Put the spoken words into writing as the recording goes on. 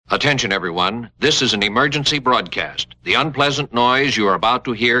Attention, everyone. This is an emergency broadcast. The unpleasant noise you are about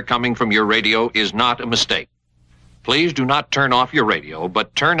to hear coming from your radio is not a mistake. Please do not turn off your radio,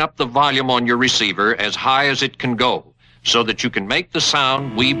 but turn up the volume on your receiver as high as it can go, so that you can make the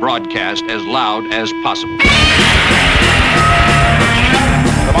sound we broadcast as loud as possible.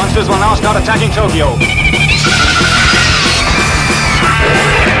 The monsters will now start attacking Tokyo.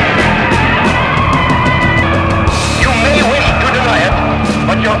 You may wish to deny it,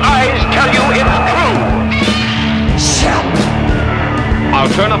 but your eyes tell you it's true. Shout! I'll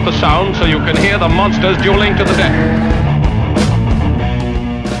turn up the sound so you can hear the monsters dueling to the death.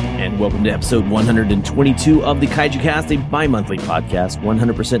 And welcome to episode 122 of the Kaiju Cast, a bi-monthly podcast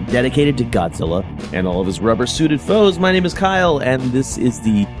 100% dedicated to Godzilla and all of his rubber-suited foes. My name is Kyle, and this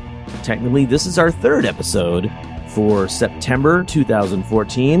is our third episode for September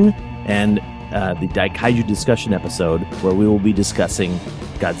 2014, and the Daikaiju discussion episode, where we will be discussing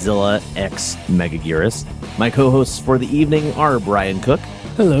Godzilla X Megaguirus. My co-hosts for the evening are Brian Cook.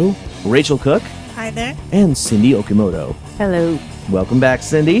 Hello. Rachel Cook. Hi there. And Cindy Okimoto. Hello. Welcome back,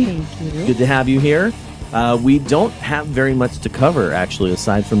 Cindy. Thank you. Good to have you here. We don't have very much to cover, actually,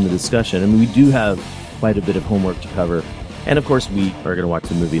 aside from the discussion. I mean, we do have quite a bit of homework to cover. And, of course, we are going to watch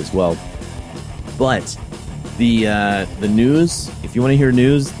the movie as well. But the news, if you want to hear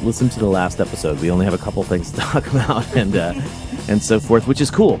news, listen to the last episode. We only have a couple things to talk about and so forth, which is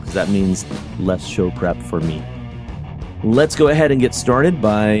cool, because that means less show prep for me. Let's go ahead and get started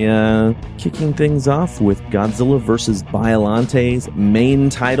by kicking things off with Godzilla vs. Biolante's main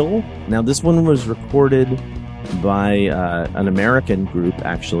title. Now, this one was recorded by an American group,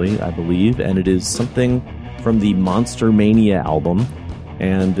 actually, I believe, and it is something from the Monster Mania album.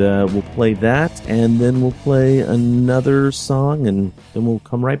 And we'll play that, and then we'll play another song, and then we'll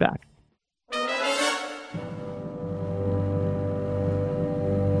come right back.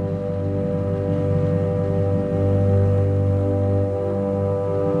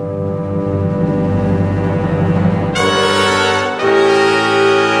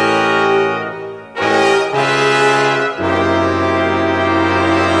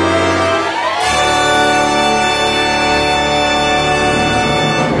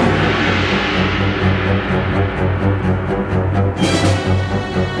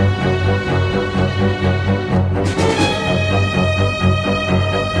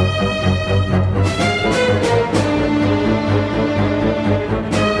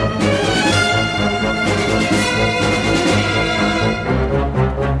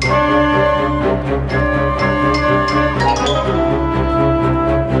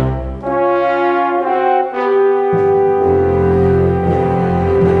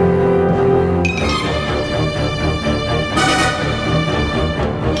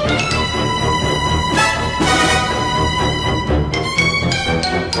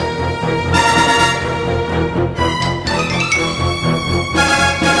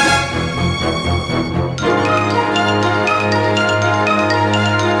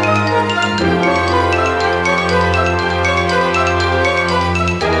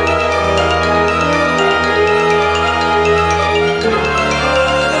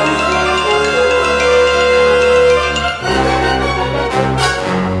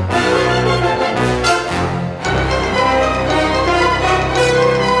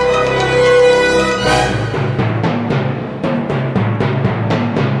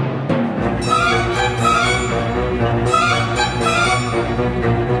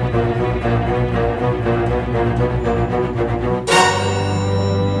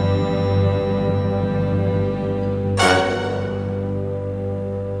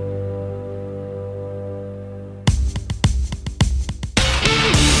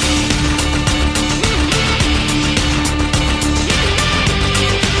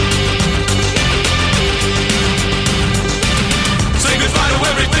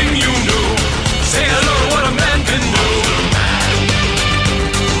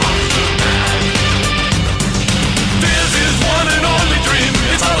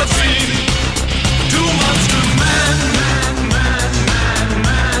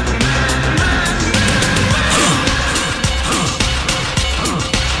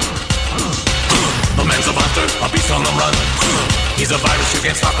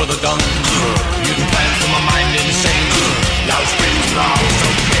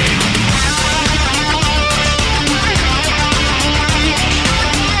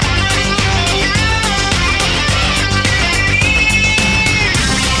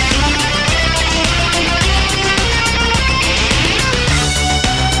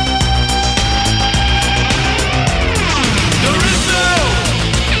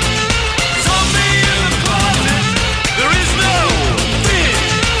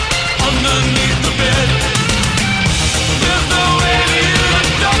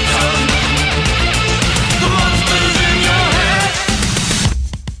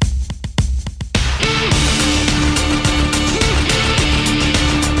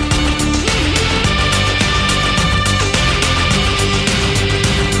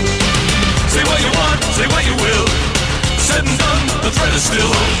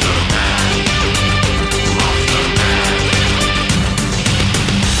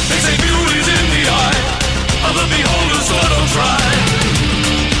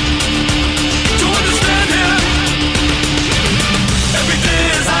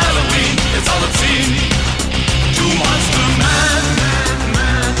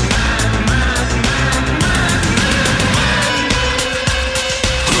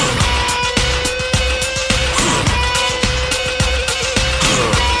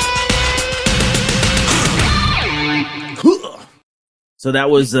 So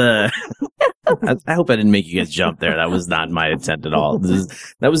that was, I hope I didn't make you guys jump there. That was not my intent at all.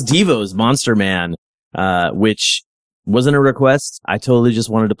 That was Devo's Monster Man, which wasn't a request. I totally just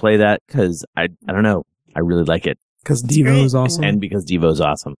wanted to play that because I don't know. I really like it. Because Devo is awesome. And because Devo's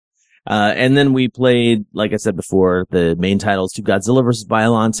awesome. And then we played, like I said before, the main titles to Godzilla vs.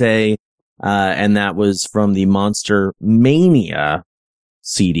 Biollante, and that was from the Monster Mania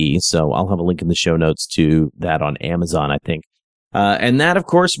CD. So I'll have a link in the show notes to that on Amazon, I think. And that, of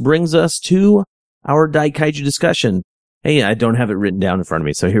course, brings us to our Daikaiju discussion. Hey, I don't have it written down in front of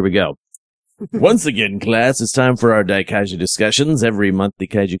me, so here we go. Once again, class, it's time for our Daikaiju discussions. Every month, the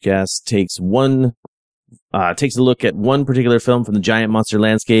Kaiju Cast takes a look at one particular film from the giant monster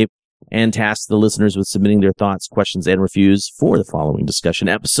landscape and tasks the listeners with submitting their thoughts, questions, and reviews for the following discussion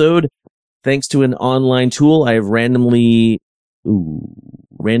episode. Thanks to an online tool, I have randomly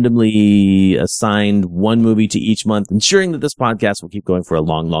assigned one movie to each month, ensuring that this podcast will keep going for a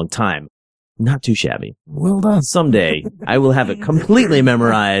long, long time. Not too shabby. Well done. Someday I will have it completely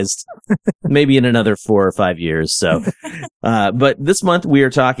memorized, maybe in another 4 or 5 years. So, but this month we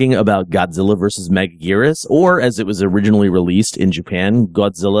are talking about Godzilla vs. Megaguirus, or as it was originally released in Japan,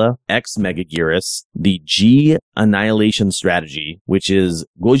 Godzilla X Megaguirus, the G Annihilation Strategy, which is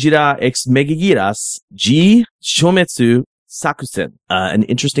Gojira X Megaguirus G Shometsu Sakusen. An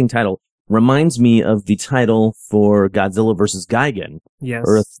interesting title. Reminds me of the title for Godzilla vs. Gigan. Yes.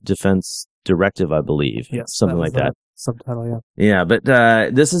 Earth Defense Directive, I believe. Yes. Something like that. Subtitle, yeah. Yeah, but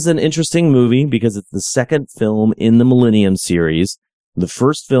this is an interesting movie because it's the second film in the Millennium series. The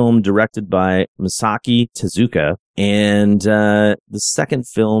first film directed by Masaki Tezuka, and the second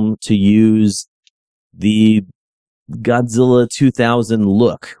film to use the Godzilla 2000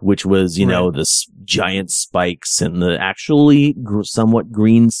 look, which was, you know, the giant spikes and the actually somewhat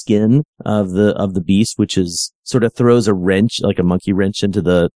green skin of the beast, which is sort of throws a wrench, like a monkey wrench into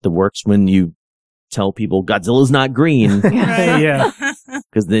the works when you tell people Godzilla's not green. Yeah.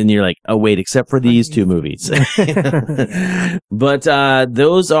 Because then you're like, oh wait, except for these two movies. But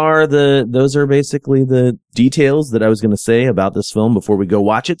those are basically the details that I was going to say about this film before we go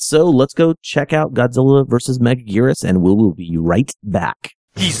watch it. So let's go check out Godzilla vs. Megaguirus, and we will be right back.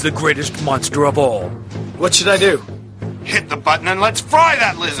 He's the greatest monster of all. What should I do? Hit the button and let's fry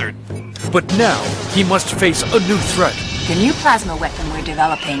that lizard! But now he must face a new threat. The new plasma weapon we're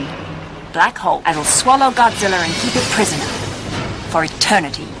developing, Black Hole, that'll swallow Godzilla and keep it prisoner for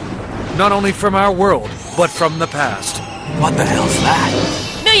eternity. Not only from our world, but from the past. What the hell's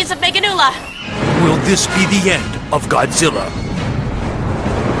that? Millions of meganula! Will this be the end of Godzilla?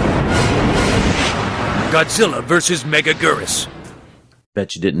 Godzilla vs. Megaguirus.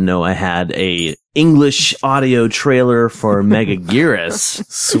 Bet you didn't know I had a English audio trailer for Megaguirus.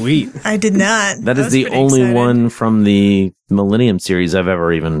 Sweet. I did not. That is the only one from the Millennium series I've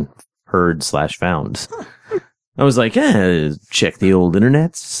ever even heard/found. I was like, check the old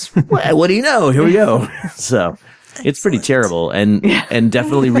internets. What do you know? Here we go. So it's pretty terrible and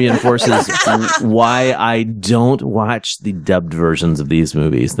definitely reinforces why I don't watch the dubbed versions of these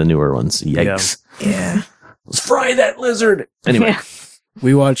movies, the newer ones. Yikes. Yeah. Let's fry that lizard. Anyway. Yeah.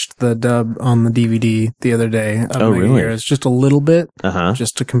 We watched the dub on the DVD the other day. Really? It's just a little bit, Uh-huh.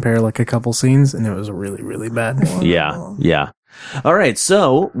 just to compare like a couple scenes, and it was a really, really bad one. Yeah. All right,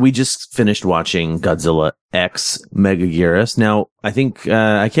 so we just finished watching Godzilla X Megaguirus. Now, I think,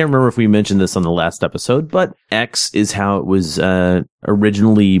 I can't remember if we mentioned this on the last episode, but X is how it was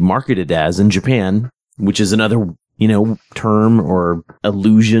originally marketed as in Japan, which is another, term or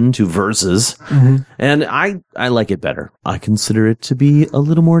allusion to versus. Mm-hmm. And I like it better. I consider it to be a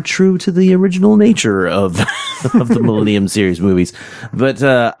little more true to the original nature of the Millennium series movies. But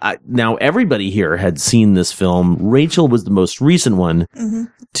now everybody here had seen this film. Rachel was the most recent one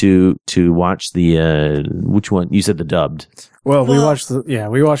to watch the which one? You said the dubbed. Well, we watched it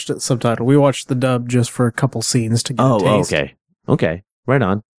subtitled. We watched the dub just for a couple scenes to get a taste. Okay. Right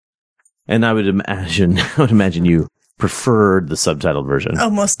on. And I would imagine you preferred the subtitled version. Oh,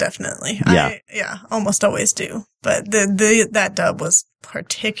 most definitely. Yeah. I almost always do. But that dub was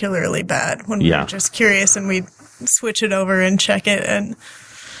particularly bad when we were just curious and we'd switch it over and check it, and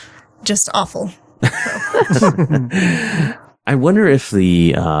just awful. I wonder if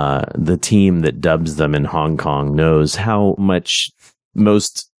the team that dubs them in Hong Kong knows how much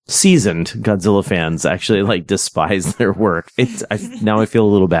most seasoned Godzilla fans actually despise their work. Now I feel a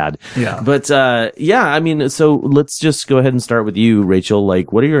little bad. Yeah. But so let's just go ahead and start with you, Rachel.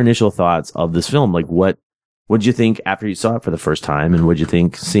 What are your initial thoughts of this film? What did you think after you saw it for the first time, and what did you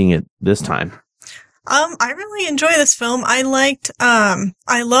think seeing it this time? I really enjoy this film. I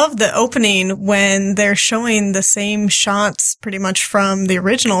love the opening when they're showing the same shots pretty much from the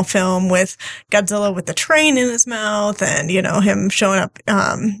original film with Godzilla with the train in his mouth and, him showing up,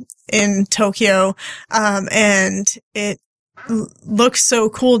 in Tokyo. And it looks so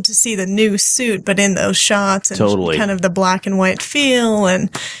cool to see the new suit, but in those shots and kind of the black and white feel. And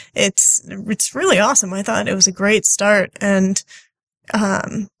it's really awesome. I thought it was a great start. And,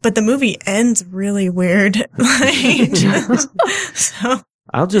 but the movie ends really weird. So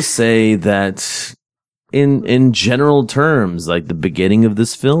I'll just say that in general terms, like the beginning of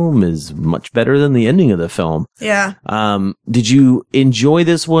this film is much better than the ending of the film. Yeah. Did you enjoy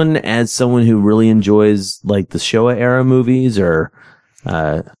this one as someone who really enjoys like the Showa era movies, or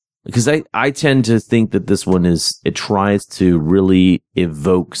because I tend to think that this one it tries to really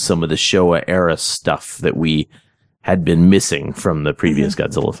evoke some of the Showa era stuff that we had been missing from the previous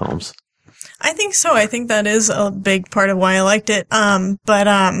Godzilla films. I think so. I think that is a big part of why I liked it.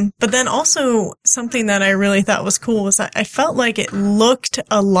 But then also something that I really thought was cool was that I felt like it looked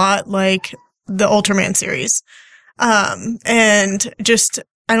a lot like the Ultraman series. And just,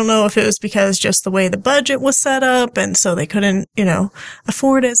 I don't know if it was because just the way the budget was set up and so they couldn't,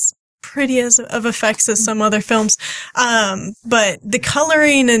 afford as pretty of effects as some other films. But the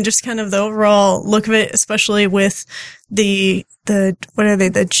coloring and just kind of the overall look of it, especially with the what are they?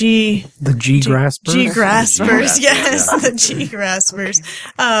 The G graspers? G graspers, yes, the G graspers.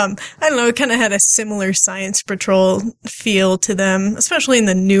 I don't know, it kind of had a similar Science Patrol feel to them, especially in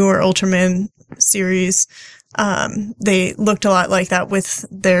the newer Ultraman series. They looked a lot like that with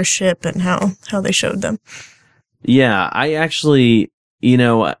their ship and how they showed them. Yeah, I actually,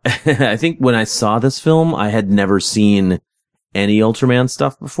 I think when I saw this film, I had never seen any Ultraman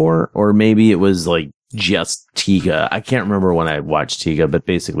stuff before, or maybe it was like just Tiga. I can't remember when I watched Tiga, but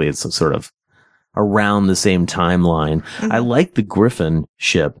basically it's sort of around the same timeline. I like the Griffin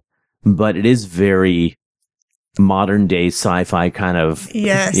ship, but it is very modern day sci-fi kind of.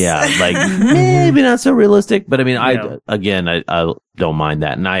 Yes. Yeah, like maybe not so realistic, but I mean, I don't mind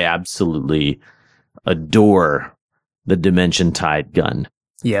that. And I absolutely adore the Dimension Tide gun.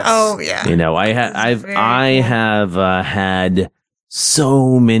 Yes. Oh yeah. I have had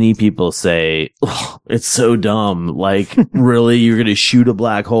so many people say, oh, it's so dumb. Like, really, you're going to shoot a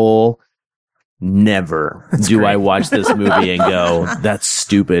black hole? Never do I watch this movie and go, that's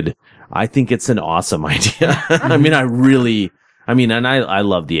stupid. I think it's an awesome idea. I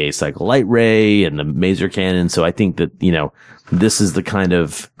love the A-cycle light ray and the maser cannon. So I think that, this is the kind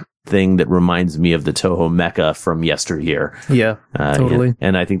of thing that reminds me of the Toho Mecha from yesteryear. Yeah, totally. Yeah,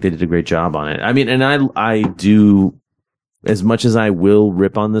 and I think they did a great job on it. I mean, and I do, as much as I will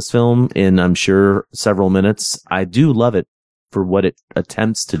rip on this film in, I'm sure, several minutes, I do love it for what it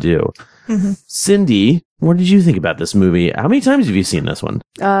attempts to do. Mm-hmm. Cindy, what did you think about this movie? How many times have you seen this one?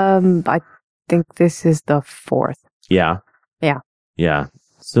 I think this is the 4th. Yeah. Yeah. Yeah.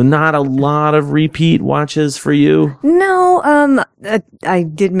 So not a lot of repeat watches for you? No, I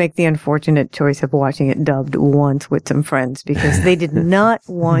did make the unfortunate choice of watching it dubbed once with some friends because they did not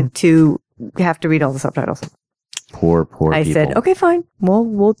want to have to read all the subtitles. Poor people. I said, okay, fine.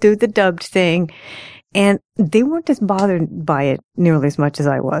 We'll do the dubbed thing. And they weren't as bothered by it nearly as much as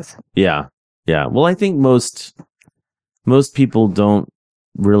I was. Yeah. Yeah. Well, I think most people don't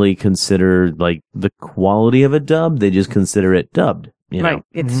really consider like the quality of a dub. They just consider it dubbed. Right.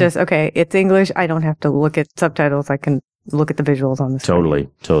 It's just, okay, it's English. I don't have to look at subtitles. I can look at the visuals on the screen.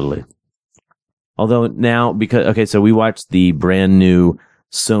 Totally. Although now, so we watched the brand new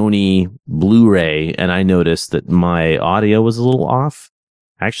Sony Blu-ray and I noticed that my audio was a little off.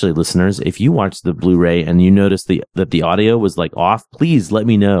 Actually, listeners, if you watch the Blu-ray and you notice that the audio was like off, please let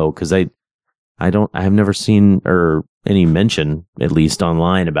me know because I have never seen or any mention, at least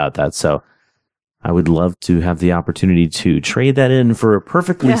online, about that. So I would love to have the opportunity to trade that in for a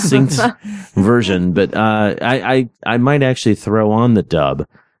perfectly synced version. But I might actually throw on the dub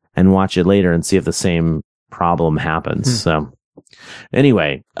and watch it later and see if the same problem happens. So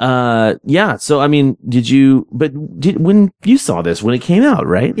anyway, yeah. So I mean, when you saw this when it came out,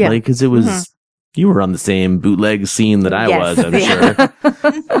 right? Yeah. Like, because it was. You were on the same bootleg scene that I was, I'm sure.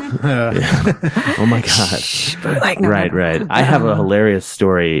 Oh my God. Right. I have a hilarious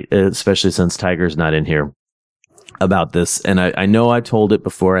story, especially since Tiger's not in here, about this. And I know I told it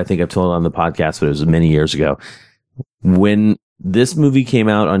before. I think I've told it on the podcast, but it was many years ago. When this movie came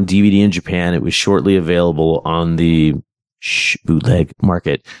out on DVD in Japan, it was shortly available on the bootleg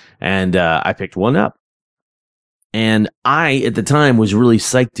market. And I picked one up. And I, at the time, was really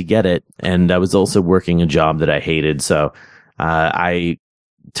psyched to get it. And I was also working a job that I hated. So, Tiger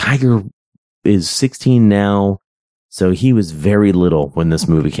is 16 now, so he was very little when this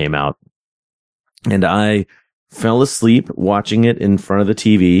movie came out. And I fell asleep watching it in front of the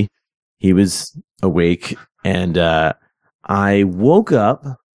TV. He was awake, and I woke up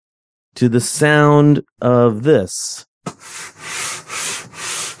to the sound of this.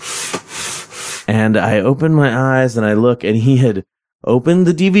 And I opened my eyes and I look, and he had opened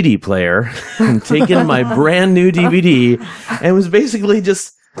the DVD player and taken my brand new DVD and was basically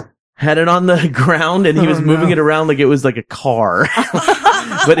just had it on the ground, and he was moving it around like it was like a car.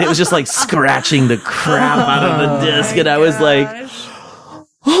 But it was just like scratching the crap out of the disc. And I was like,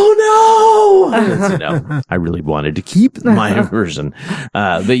 oh no! You know, I really wanted to keep my version.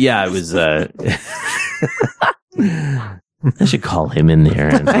 But yeah, it was, I should call him in there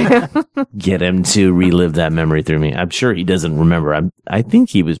and get him to relive that memory through me. I'm sure he doesn't remember. I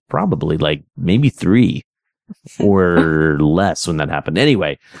think he was probably like maybe 3 or less when that happened.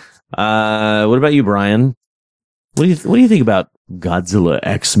 Anyway, what about you, Brian? What do you think about Godzilla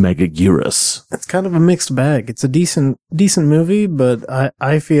X Megaguirus? It's kind of a mixed bag. It's a decent movie, but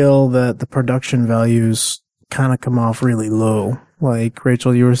I feel that the production values kind of come off really low. Like,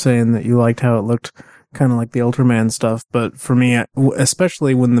 Rachel, you were saying that you liked how it looked kind of like the Ultraman stuff, but for me,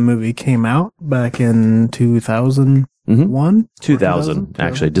 especially when the movie came out back in 2001? 2000,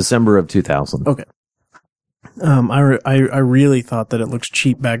 actually. December of 2000. Okay. I really thought that it looked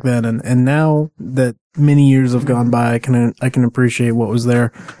cheap back then, and now that many years have gone by, I can appreciate what was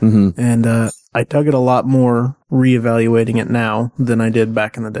there, and I dug it a lot more reevaluating it now than I did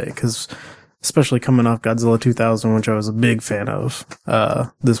back in the day, because especially coming off Godzilla 2000, which I was a big fan of,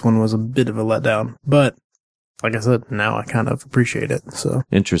 this one was a bit of a letdown, but like I said, now I kind of appreciate it. So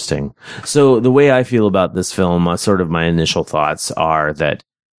interesting. So the way I feel about this film, sort of my initial thoughts are that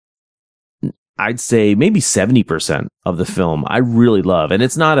I'd say maybe 70% of the film I really love. And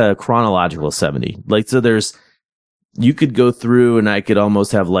it's not a chronological 70. Like, so you could go through and I could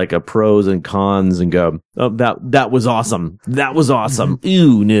almost have like a pros and cons and go, oh, that was awesome. That was awesome.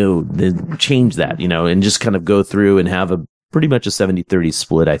 Ew, no, then change that, you know, and just kind of go through and have a pretty much a 70-30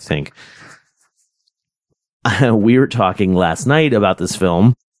 split, I think. We were talking last night about this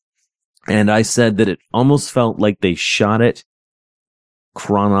film, and I said that it almost felt like they shot it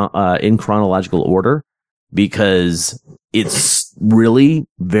in chronological order, because it's really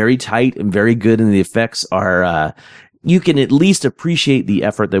very tight and very good, and the effects are you can at least appreciate the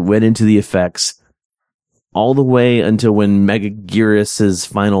effort that went into the effects all the way until when Megaguirus's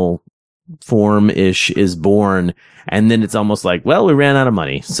final form-ish is born, and then it's almost like, well, we ran out of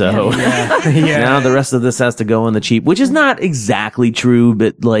money, so now the rest of this has to go on the cheap, which is not exactly true,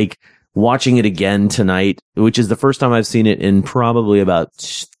 but like, watching it again tonight, which is the first time I've seen it in probably about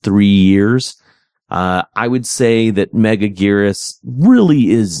 3 years, I would say that Megaguirus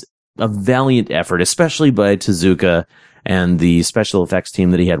really is a valiant effort, especially by Tezuka and the special effects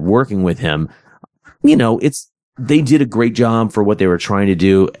team that he had working with him. You know, they did a great job for what they were trying to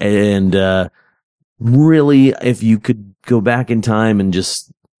do, and really, if you could go back in time and just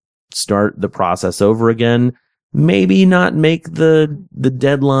start the process over again, maybe not make the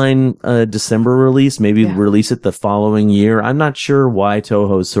deadline December release, maybe release it the following year. I'm not sure why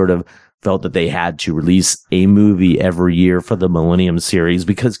Toho sort of felt that they had to release a movie every year for the Millennium series,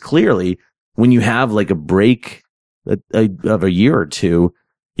 because clearly when you have like a break of a year or two,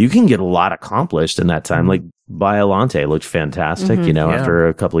 you can get a lot accomplished in that time. Like Biollante looked fantastic, after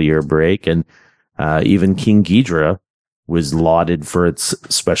a couple of year break, and even King Ghidorah was lauded for its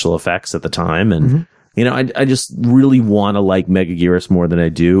special effects at the time, and you know, I just really want to like Megaguirus more than I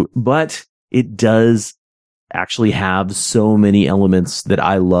do, but it does actually have so many elements that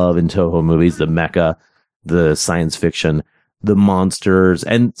I love in Toho movies: the mecha, the science fiction, the monsters,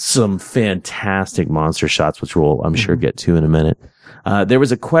 and some fantastic monster shots, which we'll, I'm sure, get to in a minute. There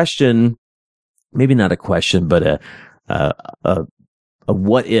was a question, maybe not a question, but a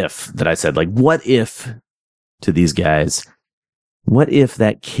what if that I said, like, what if to these guys, what if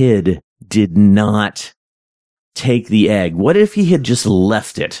that kid did not take the egg? What if he had just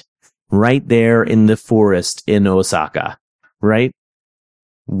left it right there in the forest in Osaka, right?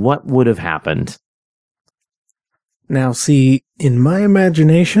 What would have happened? Now, see, in my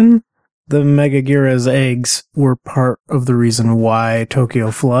imagination, the Megaguirus eggs were part of the reason why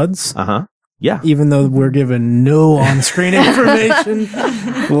Tokyo floods. Yeah. Even though we're given no on-screen information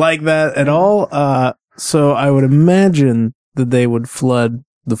like that at all. So I would imagine that they would flood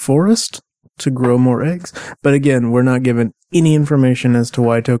the forest to grow more eggs. But again, we're not given any information as to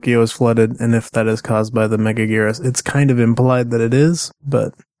why Tokyo is flooded and if that is caused by the Megaguirus. It's kind of implied that it is,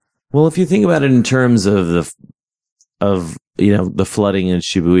 but... Well, if you think about it in terms of the flooding in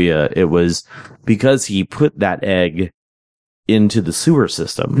Shibuya, it was because he put that egg into the sewer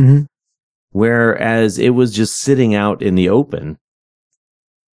system, Mm-hmm. whereas it was just sitting out in the open.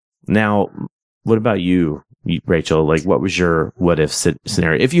 Now, what about you, Rachel? Like, what was your what if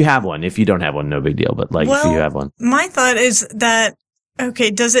scenario? If you have one, if you don't have one, no big deal. But like, if you have one, my thought is that,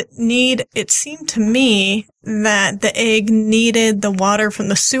 okay, it seemed to me that the egg needed the water from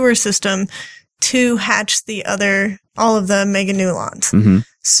the sewer system to hatch all of the meganeulons. Mm-hmm.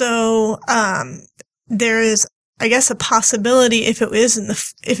 So, there is, I guess, a possibility if it is in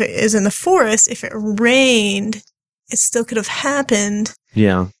the forest, if it rained, it still could have happened.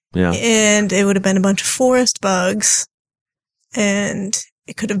 Yeah. And it would have been a bunch of forest bugs, and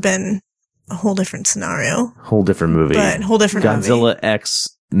it could have been a whole different scenario. Whole different movie. Godzilla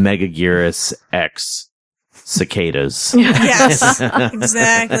X Megaguirus X cicadas. Yes,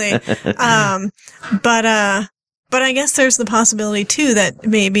 exactly. But I guess there's the possibility too that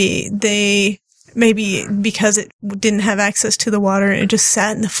maybe because it didn't have access to the water and it just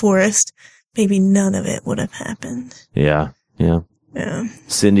sat in the forest, maybe none of it would have happened. Yeah. Yeah.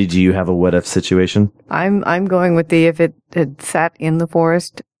 Cindy, do you have a what if situation? I'm going with if it had sat in the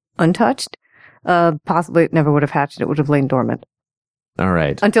forest untouched, possibly it never would have hatched. It would have lain dormant. All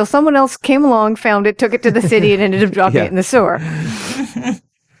right. Until someone else came along, found it, took it to the city, and ended up dropping it in the sewer.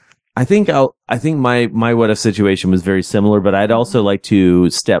 I think my what if situation was very similar, but I'd also like to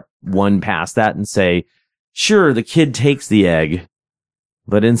step one past that and say, sure, the kid takes the egg,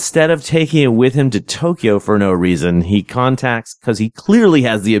 but instead of taking it with him to Tokyo for no reason, he contacts, because he clearly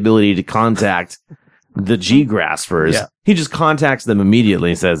has the ability to contact the G-Graspers. Yeah. He just contacts them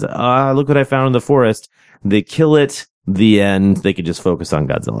immediately and says, look what I found in the forest. They kill it. The end. They could just focus on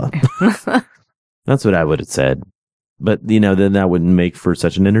Godzilla. That's what I would have said. But, then that wouldn't make for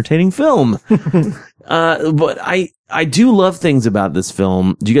such an entertaining film. But I do love things about this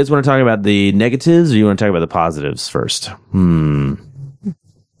film. Do you guys want to talk about the negatives, or do you want to talk about the positives first?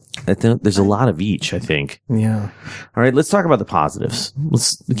 I think there's a lot of each, I think. Yeah. All right, let's talk about the positives.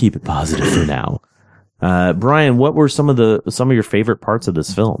 Let's keep it positive for now. Brian, what were some of your favorite parts of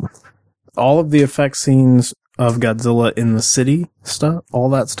this film? All of the effect scenes of Godzilla in the city stuff, all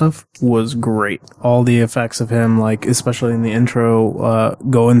that stuff was great. All the effects of him, like, especially in the intro,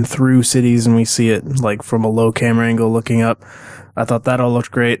 going through cities and we see it, like, from a low camera angle looking up. I thought that all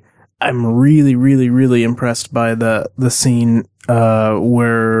looked great. I'm really, really, really impressed by the scene,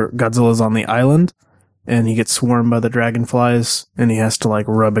 where Godzilla's on the island and he gets swarmed by the dragonflies and he has to, like,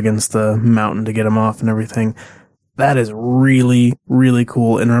 rub against the mountain to get him off and everything. That is really, really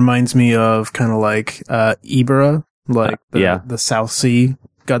cool and reminds me of kind of like Ibara, like the South Sea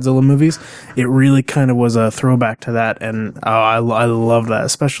Godzilla movies. It really kind of was a throwback to that, and I love that.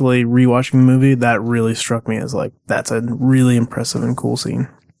 Especially rewatching the movie, that really struck me as like, that's a really impressive and cool scene.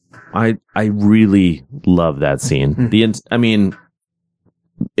 I really love that scene. Mm-hmm.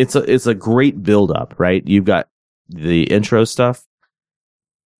 It's a great build up, right? You've got the intro stuff,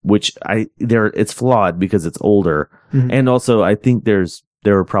 which it's flawed because it's older. Mm-hmm. And also I think there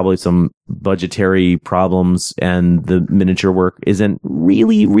were probably some budgetary problems and the miniature work isn't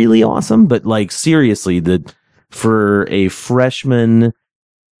really, really awesome, but like seriously, for a freshman,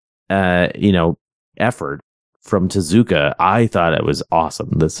 effort from Tezuka, I thought it was awesome.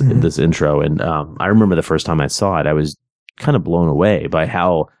 This intro. And, I remember the first time I saw it, I was kind of blown away by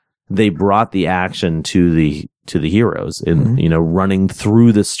how they brought the action to the heroes in, running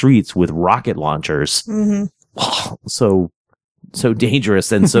through the streets with rocket launchers. Mm-hmm. Oh, so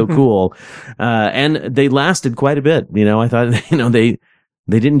dangerous and so cool. And they lasted quite a bit. I thought, they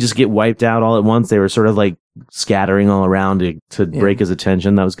didn't just get wiped out all at once. They were sort of like scattering all around to break his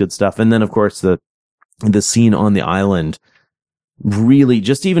attention. That was good stuff. And then of course the scene on the island, really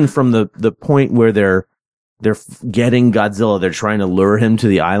just even from the point where they're getting Godzilla, they're trying to lure him to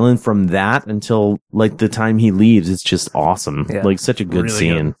the island, from that until like the time he leaves, it's just awesome. Yeah, like such a good really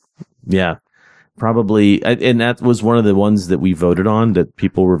scene. Good. Yeah. Probably, and that was one of the ones that we voted on, that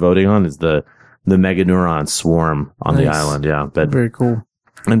people were voting on, is the Meganeuron swarm on the island. Yeah. But very cool.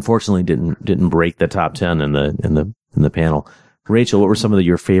 Unfortunately didn't break the top 10 in the panel. Rachel, what were some of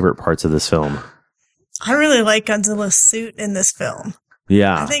your favorite parts of this film? I really like Godzilla's suit in this film.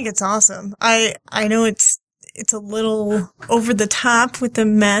 Yeah. I think it's awesome. I know it's a little over the top with the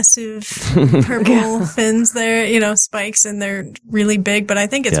massive purple fins there, spikes, and they're really big, but I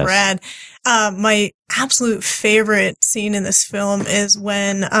think it's rad. My absolute favorite scene in this film is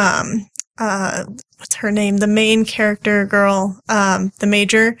when, what's her name? The main character girl, the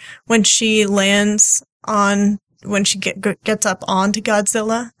Major, when she lands when she gets up onto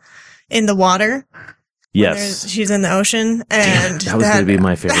Godzilla in the water. Yes. She's in the ocean, and that was going to be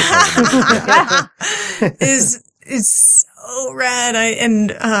my favorite part. is so rad.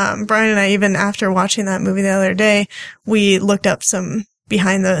 Brian and I, even after watching that movie the other day, we looked up some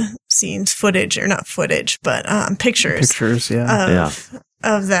behind the scenes footage, or not footage, but pictures.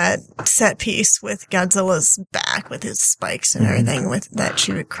 Of that set piece with Godzilla's back with his spikes and everything that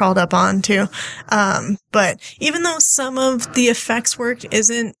she crawled up onto. But even though some of the effects work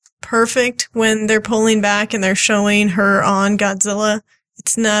isn't perfect when they're pulling back and they're showing her on Godzilla,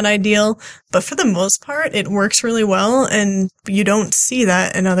 it's not ideal. But for the most part, it works really well, and you don't see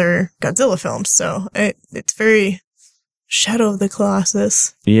that in other Godzilla films. So it's very Shadow of the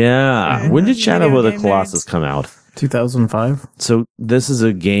Colossus. Yeah. When did Shadow of the Colossus come out? 2005. So this is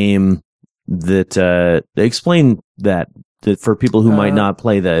a game that explain that for people who might not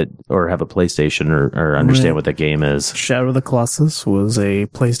play that or have a PlayStation or understand what that game is. Shadow of the Colossus was a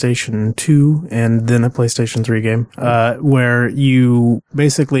PlayStation 2 and then a PlayStation 3 game where you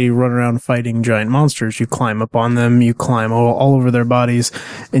basically run around fighting giant monsters. You climb up on them, you climb all over their bodies,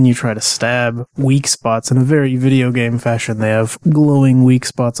 and you try to stab weak spots in a very video game fashion. They have glowing weak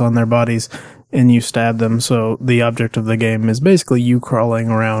spots on their bodies, and you stab them. So the object of the game is basically you crawling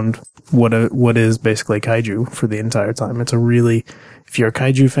around what is basically kaiju for the entire time. It's if you're a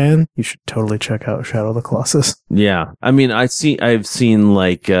kaiju fan, you should totally check out Shadow of the Colossus. Yeah. I mean, I've seen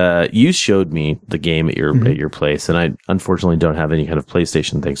like, you showed me the game at your place, and I unfortunately don't have any kind of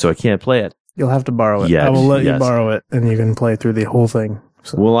PlayStation thing, so I can't play it. You'll have to borrow it. I will let you borrow it, and you can play through the whole thing.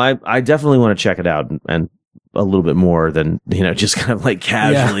 So. Well, I definitely want to check it out and a little bit more than, just kind of like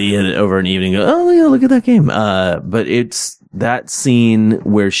casually over an evening. Oh, yeah, look at that game. But it's that scene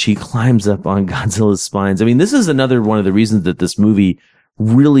where she climbs up on Godzilla's spines. I mean, this is another one of the reasons that this movie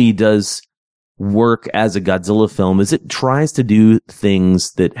really does work as a Godzilla film, is it tries to do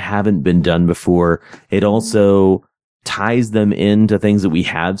things that haven't been done before. It also ties them into things that we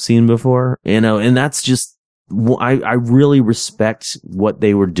have seen before, and that's just, I really respect what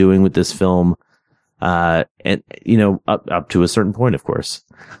they were doing with this film. And up to a certain point, of course.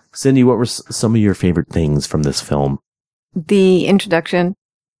 Cindy, what were some of your favorite things from this film? The introduction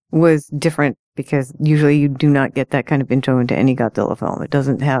was different because usually you do not get that kind of intro into any Godzilla film.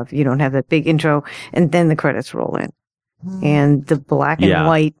 You don't have that big intro and then the credits roll in. And the black and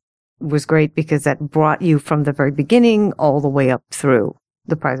white was great because that brought you from the very beginning all the way up through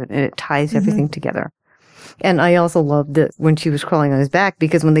the present, and it ties everything together. And I also loved that when she was crawling on his back,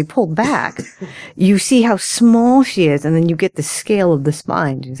 because when they pulled back, you see how small she is, and then you get the scale of the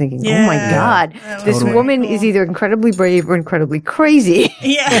spine. You're thinking, oh my God, this woman is either incredibly brave or incredibly crazy.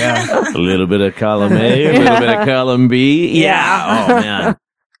 A little bit of column A, a little bit of column B. Yeah. Oh, man.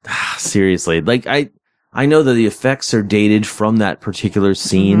 Seriously. Like, I know that the effects are dated from that particular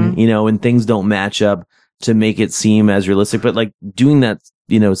scene, and things don't match up to make it seem as realistic, but like doing that,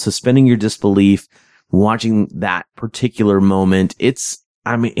 suspending your disbelief, watching that particular moment, it's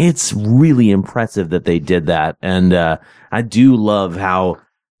really impressive that they did that. And, I do love how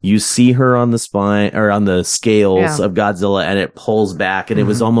you see her on the spine or on the scales of Godzilla, and it pulls back, and it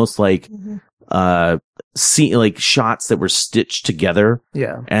was almost like, like shots that were stitched together.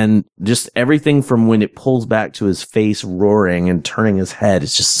 Yeah. And just everything from when it pulls back to his face roaring and turning his head,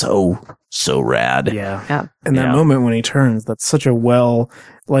 it's just so rad. Yeah. And that moment when he turns, that's such a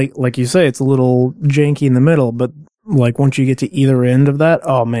like you say, it's a little janky in the middle, but like once you get to either end of that,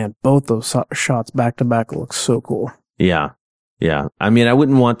 oh man, both those shots back to back look so cool. Yeah. Yeah. I mean, I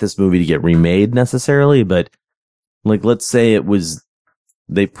wouldn't want this movie to get remade necessarily, but like, let's say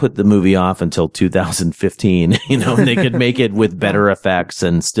they put the movie off until 2015, and they could make it with better effects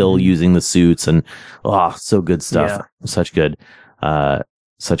and still using the suits and, so good stuff. Yeah. Such good,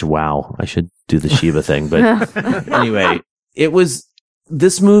 such wow. I should do the Shiva thing, but anyway,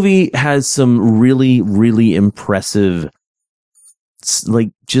 this movie has some really, really impressive,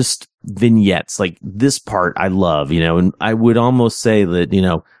 like, just vignettes. Like, this part I love, and I would almost say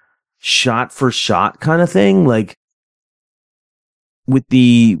that, shot for shot kind of thing, like, with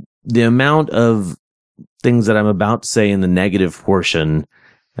the amount of things that I'm about to say in the negative portion,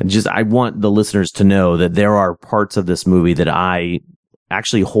 I want the listeners to know that there are parts of this movie that I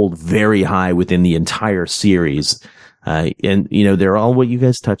actually hold very high within the entire series. And they're all what you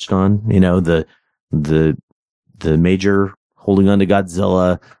guys touched on, the Major holding on to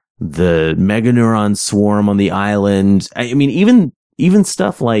Godzilla, the Meganeuron swarm on the island. I mean, even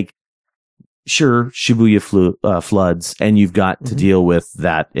stuff like, sure, Shibuya floods, and you've got to deal with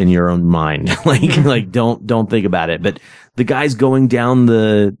that in your own mind. like don't think about it. But the guy's going down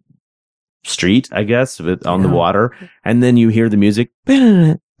the street, I guess, on the water, and then you hear the music,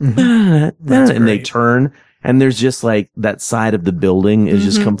 and and they turn, and there's just like that side of the building is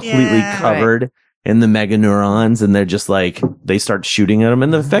just completely covered in the mega neurons, and they're just like, they start shooting at them,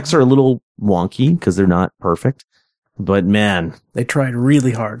 and the effects are a little wonky because they're not perfect. But man, they tried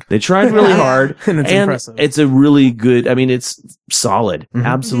really hard. And it's impressive. It's a really good, I mean, it's solid,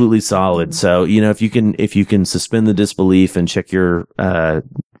 absolutely solid. So, if you can suspend the disbelief and check your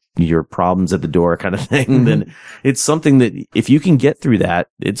problems at the door kind of thing, then it's something that if you can get through that,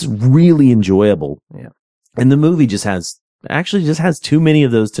 it's really enjoyable. Yeah. And the movie just has too many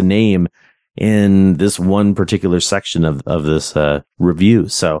of those to name in this one particular section of this review.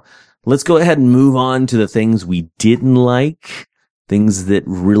 So let's go ahead and move on to the things we didn't like, things that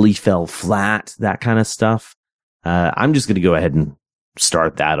really fell flat, that kind of stuff. I'm just going to go ahead and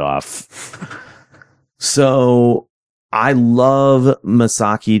start that off. So I love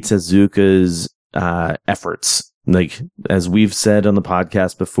Masaki Tezuka's efforts. Like, as we've said on the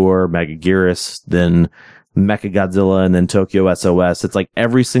podcast before, Megaguirus, then Mechagodzilla, and then Tokyo SOS. It's like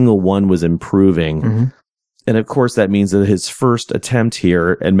every single one was improving. And of course, that means that his first attempt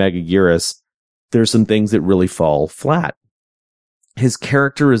here at Megaguirus, there's some things that really fall flat. His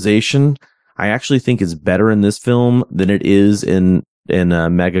characterization, I actually think, is better in this film than it is in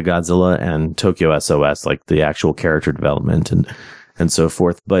Mechagodzilla and Tokyo SOS, like the actual character development and so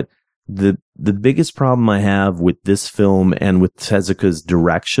forth. But the biggest problem I have with this film and with Tezuka's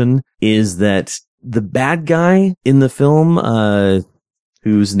direction is that the bad guy in the film,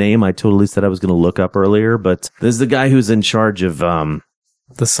 whose name I totally said I was going to look up earlier, but there's the guy who's in charge of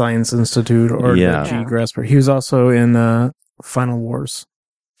the Science Institute, or the G Grasper. He was also in Final Wars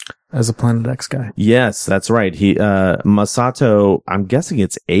as a Planet X guy. Yes, that's right. He Masato, I'm guessing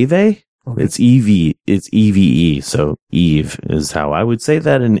it's Eve. Okay. It's EV. It's EVE. So Eve is how I would say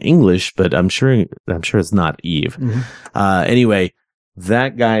that in English, but I'm sure it's not Eve. Anyway,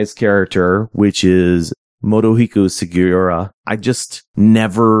 that guy's character, which is Motohiko Sugiura, I just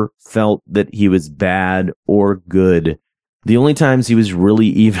never felt that he was bad or good. The only times he was really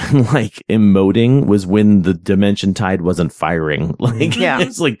even like emoting was when the Dimension Tide wasn't firing. Like,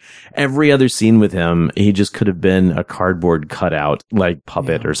 it's like every other scene with him, he just could have been a cardboard cutout, like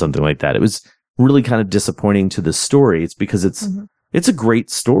puppet or something like that. It was really kind of disappointing to the story. It's because it's a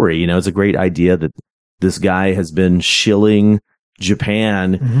great story. It's a great idea that this guy has been shilling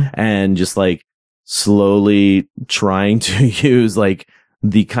Japan and just like slowly trying to use like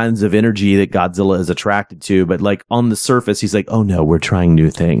the kinds of energy that Godzilla is attracted to, but like on the surface, he's like, oh no, we're trying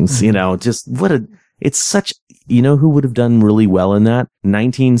new things. Just it's such, who would have done really well in that?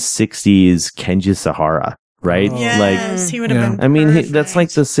 1960s Kenji Sahara, right? Yes, he would have been. I mean, that's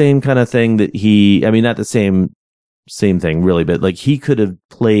like the same kind of thing that not the same thing really, but like he could have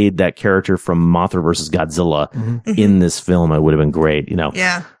played that character from Mothra versus Godzilla in this film. It would have been great,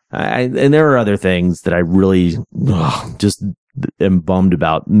 Yeah. And there are other things that I really just am bummed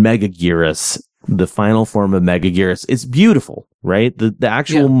about. Megaguirus, the final form of Megaguirus, it's beautiful, right? The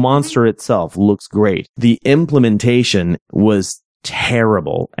actual monster itself looks great. The implementation was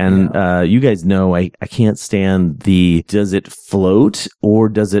terrible. And you guys know I can't stand the does it float or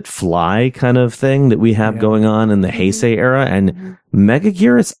does it fly kind of thing that we have going on in the Heisei era. And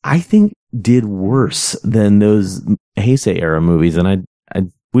Megaguirus, I think, did worse than those Heisei era movies. And I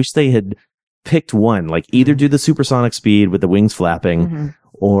wish they had picked one, like either do the supersonic speed with the wings flapping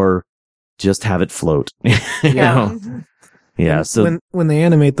or just have it float. Yeah. So when they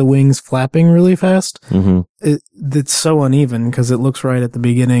animate the wings flapping really fast, it's so uneven because it looks right at the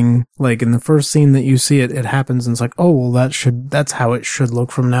beginning. Like in the first scene that you see it happens and it's like, oh, well, that's how it should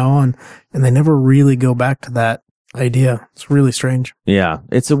look from now on. And they never really go back to that idea. It's really strange. Yeah.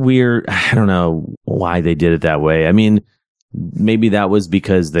 It's a weird, I don't know why they did it that way. I mean, maybe that was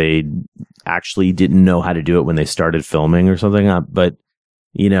because they actually didn't know how to do it when they started filming or something. But,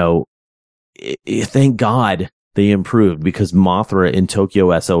 thank God they improved, because Mothra in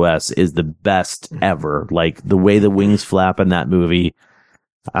Tokyo SOS is the best ever. Like the way the wings flap in that movie,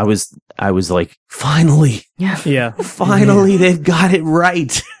 I was like, finally, finally they've got it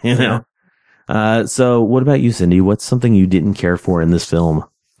right. So what about you, Cindy? What's something you didn't care for in this film?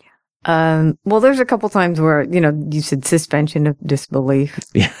 Well, there's a couple times where, you said suspension of disbelief.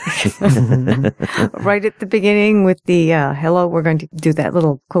 Yeah. Right at the beginning with the, hello, we're going to do that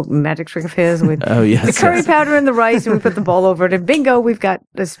little quote magic trick of his with the curry powder and the rice, and we put the bowl over it, and bingo, we've got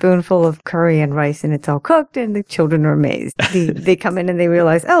a spoonful of curry and rice, and it's all cooked, and the children are amazed. They come in and they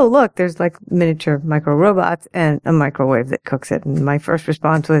realize, oh, look, there's like miniature micro robots and a microwave that cooks it. And my first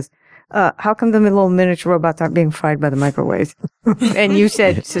response was, how come the little miniature robots aren't being fried by the microwaves? And you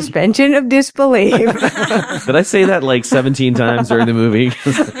said suspension of disbelief. Did I say that like 17 times during the movie?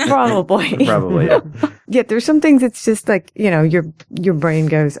 Probably. Probably, yeah. Yeah, there's some things that's just like, your brain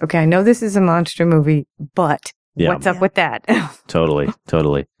goes, okay, I know this is a monster movie, but what's up with that? Totally.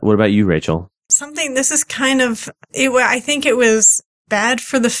 What about you, Rachel? This is kind of, I think it was bad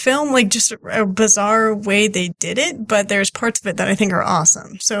for the film, like just a bizarre way they did it, but there's parts of it that I think are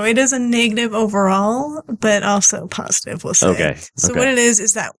awesome. So it is a negative overall, but also positive, we'll say. Okay. So what it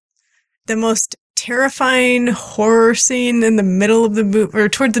is that the most terrifying horror scene in the middle of the movie, or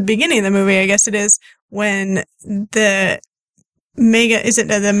towards the beginning of the movie, I guess it is, when the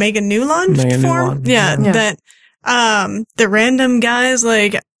the Mega Nulon form? Yeah. That, the random guys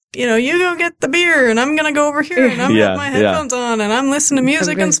like, you go get the beer and I'm going to go over here and I'm got my headphones on and I'm listening to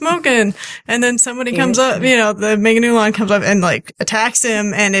music and smoking. And then somebody comes up, the Mega Nulon comes up and like attacks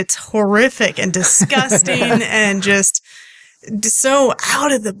him, and it's horrific and disgusting and just so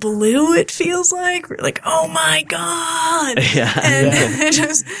out of the blue, it feels like. We're like, oh my God.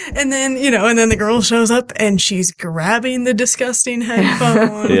 And then the girl shows up and she's grabbing the disgusting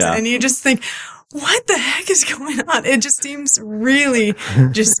headphones and you just think, what the heck is going on? It just seems really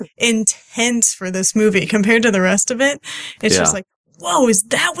just intense for this movie compared to the rest of it. It's just like, whoa, is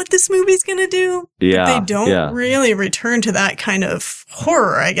that what this movie's going to do? Yeah. But they don't really return to that kind of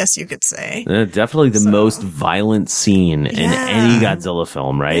horror, I guess you could say. Definitely the most violent scene in any Godzilla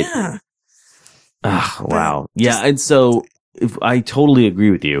film, right? Yeah. Oh, wow. And so I totally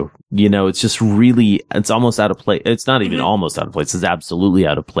agree with you. It's just really, it's almost out of place. It's not even almost out of place. It's absolutely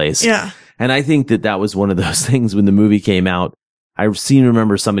out of place. Yeah. And I think that was one of those things when the movie came out. I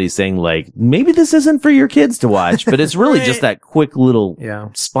remember somebody saying like, maybe this isn't for your kids to watch, but it's really just that quick little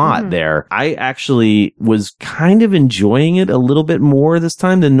spot there. I actually was kind of enjoying it a little bit more this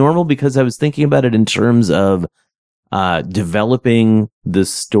time than normal because I was thinking about it in terms of developing the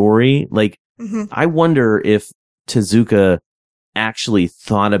story. Like, I wonder if Tezuka actually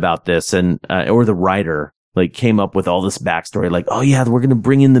thought about this and or the writer like came up with all this backstory, like, oh yeah, we're going to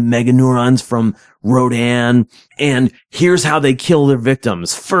bring in the Mega Neurons from Rodan, and here's how they kill their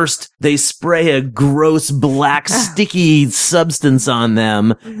victims. First, they spray a gross black sticky substance on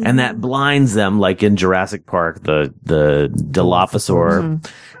them, and that blinds them, like in Jurassic Park, the Dilophosaur,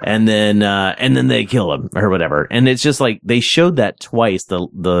 and then they kill him or whatever. And it's just like they showed that twice.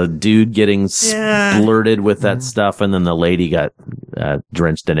 The dude getting splurted with that stuff, and then the lady got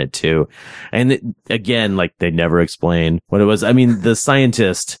drenched in it too. And again, like they never explained what it was. I mean, the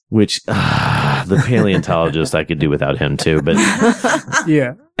scientist, which the paleontologist, I could do without him too, but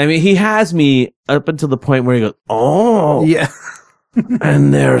yeah. I mean, he has me up until the point where he goes, oh, yeah,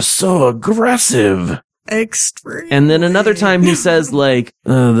 and they're so aggressive. Extreme. And then another time he says like,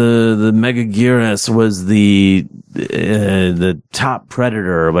 the Megaguirus was the top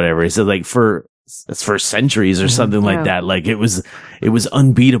predator or whatever. He said like for centuries or something like that. Like it was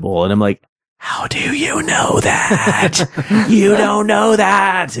unbeatable. And I'm like, how do you know that? You don't know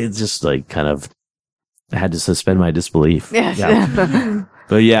that. It's just like kind of, I had to suspend my disbelief. Yes. Yeah.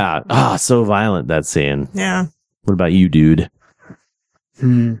 But yeah, so violent, that scene. Yeah. What about you, dude?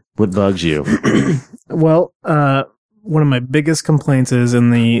 What bugs you? Well, one of my biggest complaints is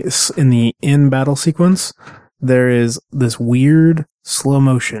in the battle sequence, there is this weird slow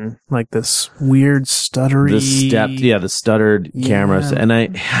motion, like this weird stuttery. The stuttered cameras, and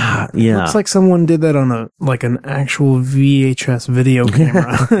looks like someone did that on an actual VHS video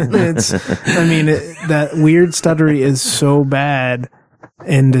camera. That weird stuttery is so bad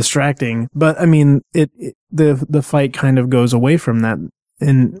and distracting. But I mean, the fight kind of goes away from that,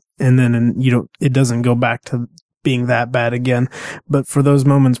 and then it doesn't go back to being that bad again. But for those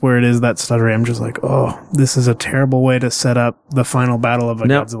moments where it is that stuttery, I'm just like, oh, this is a terrible way to set up the final battle of a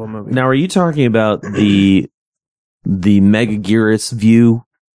Godzilla movie. Now, are you talking about the Megaguirus view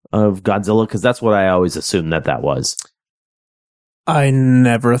of Godzilla? Because that's what I always assumed that was. I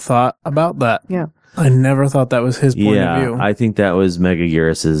never thought about that. Yeah. I never thought that was his point of view. I think that was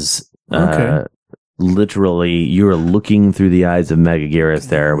Megaguirus's. Okay. Literally, you're looking through the eyes of Megaguirus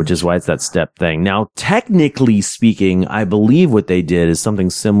there, which is why it's that step thing. Now, technically speaking, I believe what they did is something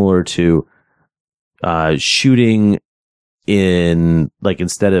similar to shooting in, like,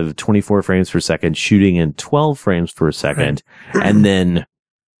 instead of 24 frames per second, shooting in 12 frames per second, and then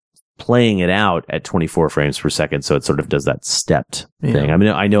playing it out at 24 frames per second, so it sort of does that stepped thing. I mean,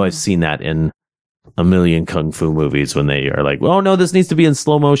 I know I've seen that in a million kung fu movies when they are like, well, no, this needs to be in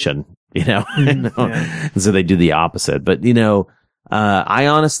slow motion, And so they do the opposite. But, I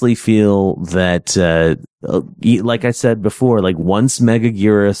honestly feel that, like I said before, like once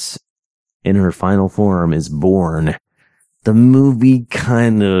Megaguirus in her final form is born, the movie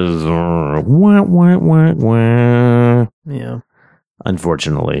kind of Yeah.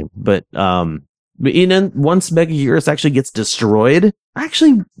 unfortunately. But once Megaguirus actually gets destroyed, I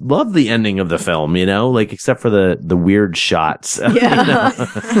actually love the ending of the film, like except for the weird shots. Yeah.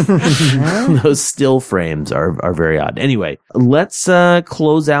 Those still frames are very odd. Anyway, let's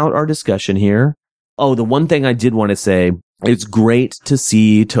close out our discussion here. Oh, the one thing I did want to say, it's great to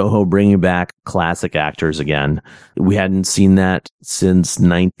see Toho bringing back classic actors again. We hadn't seen that since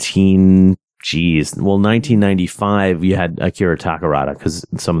 1995. You had Akira Takarada because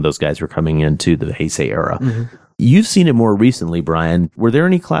some of those guys were coming into the Heisei era. Mm-hmm. You've seen it more recently, Brian. Were there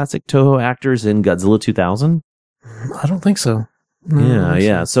any classic Toho actors in Godzilla 2000? I don't think so. No,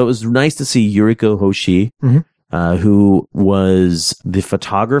 Yeah. So it was nice to see Yuriko Hoshi, who was the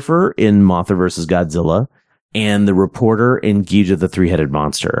photographer in Mothra vs. Godzilla and the reporter in Ghidorah the Three-Headed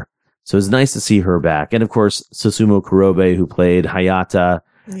Monster. So it's nice to see her back. And of course, Susumu Kurobe, who played Hayata,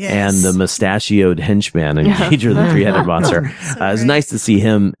 and the mustachioed henchman in Ghidorah the Three-Headed Monster. It's nice to see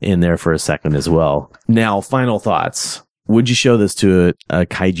him in there for a second as well. Now, final thoughts. Would you show this to a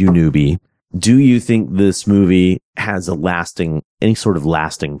kaiju newbie? Do you think this movie has any sort of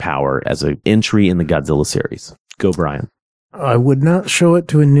lasting power as an entry in the Godzilla series? Go, Brian. I would not show it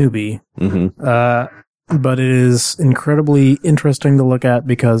to a newbie. But it is incredibly interesting to look at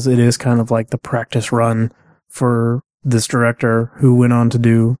because it is kind of like the practice run for this director who went on to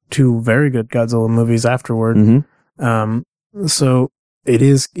do 2 very good Godzilla movies afterward. So it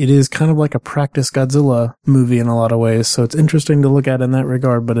is kind of like a practice Godzilla movie in a lot of ways. So it's interesting to look at in that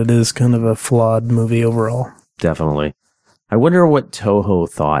regard, but it is kind of a flawed movie overall. Definitely. I wonder what Toho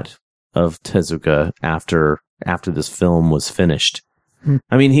thought of Tezuka after this film was finished.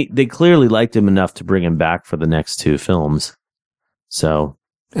 I mean, they clearly liked him enough to bring him back for the next 2 films. So,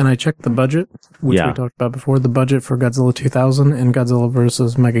 and I checked the budget, which we talked about before. The budget for Godzilla 2000 and Godzilla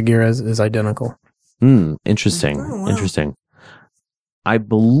vs. Megaguirus is identical. Interesting. Oh, wow. Interesting. I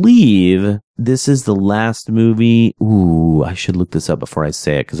believe this is the last movie. Ooh, I should look this up before I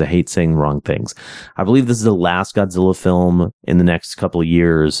say it because I hate saying wrong things. I believe this is the last Godzilla film in the next couple of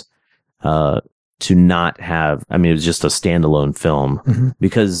years to not have, it was just a standalone film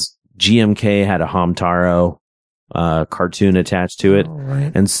because GMK had a Hamtaro cartoon attached to it,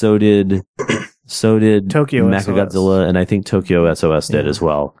 and so did Tokyo Mechagodzilla, SOS. and I think Tokyo SOS did as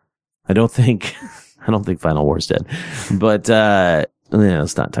well. I don't think Final Wars did, but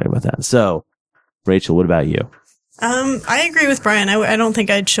let's not talk about that. So, Rachel, what about you? I agree with Brian. I don't think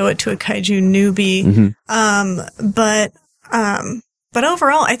I'd show it to a kaiju newbie. But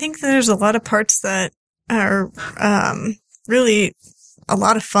overall, I think there's a lot of parts that are really a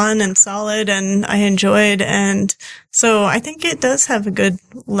lot of fun and solid, and I enjoyed. And so I think it does have a good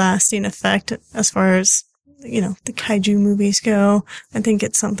lasting effect as far as, the kaiju movies go. I think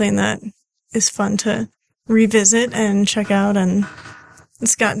it's something that is fun to revisit and check out, and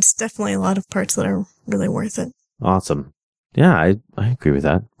it's definitely a lot of parts that are really worth it. Awesome. Yeah, I agree with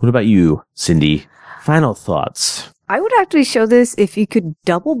that. What about you, Cindy? Final thoughts? I would actually show this if you could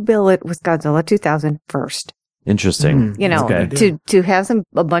double bill it with Godzilla 2000 first. Interesting. To have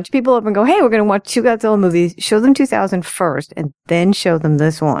a bunch of people up and go, hey, we're going to watch 2 Godzilla movies, show them 2000 first, and then show them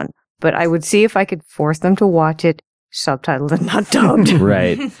this one. But I would see if I could force them to watch it subtitled and not dubbed.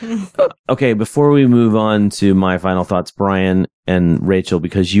 Right. Okay, before we move on to my final thoughts, Brian and Rachel,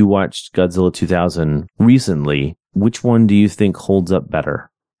 because you watched Godzilla 2000 recently, which one do you think holds up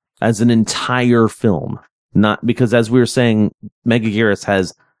better as an entire film? Not because, as we were saying, Megaguirus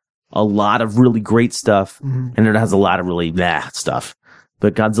has a lot of really great stuff, and it has a lot of really stuff.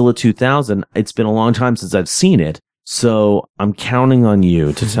 But Godzilla 2000, it's been a long time since I've seen it, so I'm counting on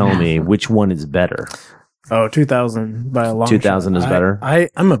you to tell me which one is better. Oh, 2000 by a long 2000 shot. Is better?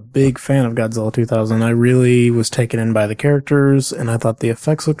 I'm a big fan of Godzilla 2000. I really was taken in by the characters, and I thought the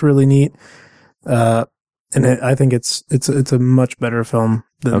effects looked really neat. I think it's a much better film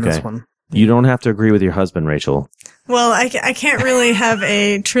than this one. You don't have to agree with your husband, Rachel. Well, I can't really have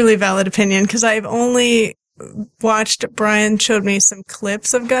a truly valid opinion because I've only watched, Brian showed me some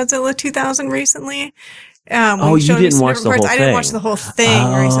clips of Godzilla 2000 recently. You didn't watch the whole thing. I didn't watch the whole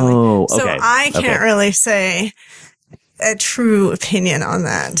thing recently. So okay. I can't really say a true opinion on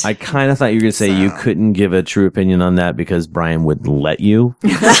that. I kind of thought you were going to say you couldn't give a true opinion on that because Brian wouldn't let you.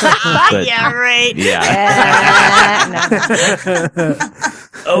 But, yeah, right.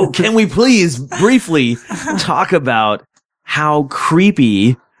 Oh, can we please briefly talk about how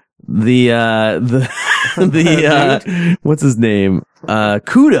creepy the what's his name?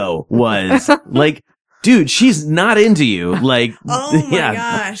 Kudo was. Like, dude, she's not into you. Like, oh my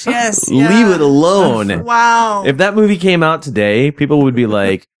gosh, yes. Leave it alone. Wow. If that movie came out today, people would be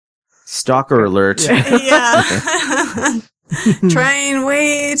like, stalker alert. Yeah. Trying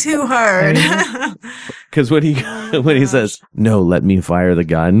way too hard. Because when he says, no, let me fire the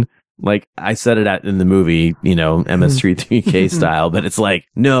gun. Like, I said it in the movie, MS-33K style, but it's like,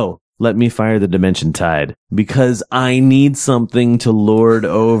 no, let me fire the Dimension Tide because I need something to lord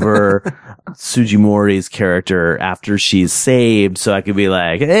over Sujimori's character after she's saved, so I could be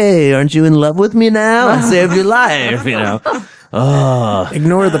like, hey, aren't you in love with me now? I saved your life, Oh.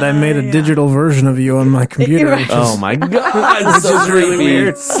 Ignore that I made a digital version of you on my computer. Oh my god, it's so really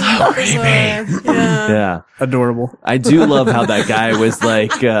weird. So creepy. Yeah. Adorable. I do love how that guy was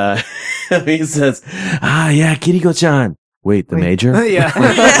like, he says, yeah, Kiriko-chan. Wait, the major? Yeah.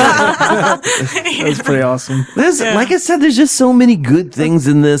 That's pretty awesome. Like I said, there's just so many good things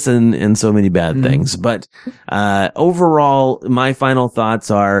in this and so many bad things. But overall, my final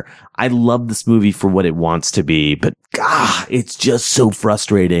thoughts are, I love this movie for what it wants to be, but it's just so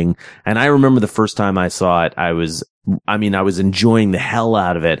frustrating. And I remember the first time I saw it, I was enjoying the hell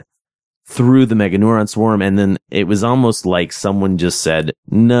out of it through the Meganeuron Swarm. And then it was almost like someone just said,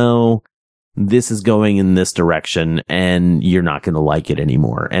 no, this is going in this direction and you're not going to like it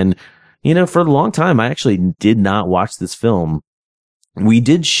anymore. And, for a long time, I actually did not watch this film. We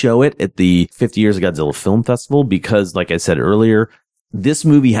did show it at the 50 Years of Godzilla Film Festival because, like I said earlier, this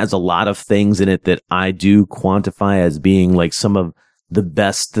movie has a lot of things in it that I do quantify as being like some of the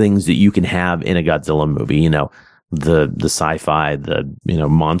best things that you can have in a Godzilla movie, the sci-fi, the,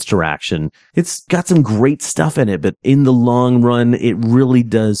 monster action. It's got some great stuff in it, but in the long run, it really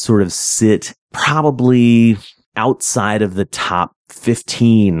does sort of sit probably outside of the top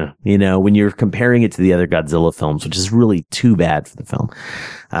 15, when you're comparing it to the other Godzilla films, which is really too bad for the film.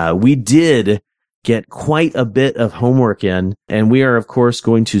 We did get quite a bit of homework in, and we are, of course,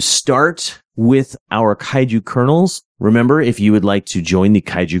 going to start with our Kaiju Kernels. Remember, if you would like to join the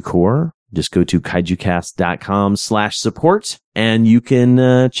Kaiju Corps, just go to kaijucast.com/support and you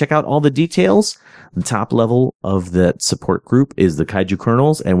can check out all the details. The top level of that support group is the Kaiju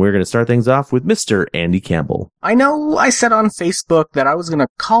Kernels, and we're going to start things off with Mr. Andy Campbell. I know I said on Facebook that I was going to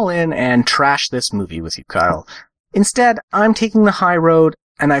call in and trash this movie with you, Kyle. Instead, I'm taking the high road,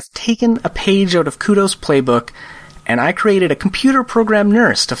 and I've taken a page out of Kudo's playbook, and I created a computer program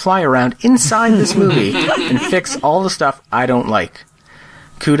nurse to fly around inside this movie and fix all the stuff I don't like.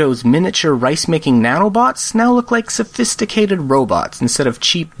 Kudo's miniature rice-making nanobots now look like sophisticated robots instead of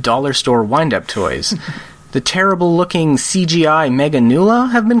cheap dollar store wind-up toys. The terrible-looking CGI Mega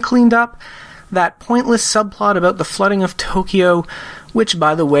Nula have been cleaned up. That pointless subplot about the flooding of Tokyo, which,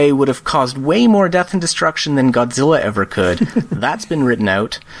 by the way, would have caused way more death and destruction than Godzilla ever could, that's been written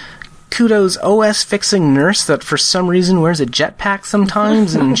out. Kudo's OS-fixing nurse that for some reason wears a jetpack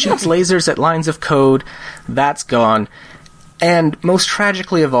sometimes and shoots lasers at lines of code, that's gone. And most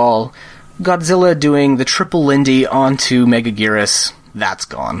tragically of all, Godzilla doing the triple Lindy onto Megaguirus, that's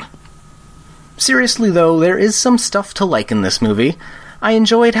gone. Seriously though, there is some stuff to like in this movie. I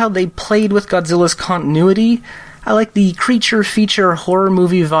enjoyed how they played with Godzilla's continuity. I like the creature feature horror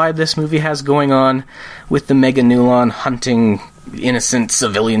movie vibe this movie has going on, with the Meganulon hunting innocent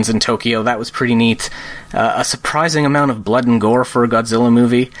civilians in Tokyo. That was pretty neat. A surprising amount of blood and gore for a Godzilla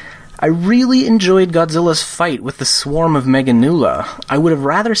movie. I really enjoyed Godzilla's fight with the swarm of Meganula. I would have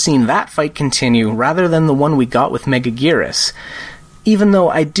rather seen that fight continue rather than the one we got with Megaguirus. Even though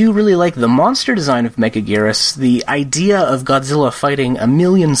I do really like the monster design of Megaguirus, the idea of Godzilla fighting a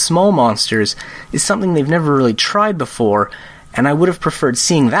million small monsters is something they've never really tried before, and I would have preferred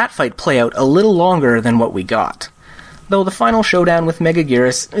seeing that fight play out a little longer than what we got. Though the final showdown with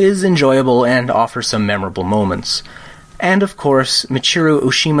Megaguirus is enjoyable and offers some memorable moments. And of course, Michiru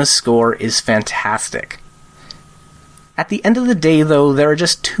Oshima's score is fantastic. At the end of the day, though, there are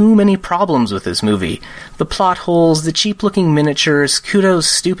just too many problems with this movie. The plot holes, the cheap-looking miniatures, Kudo's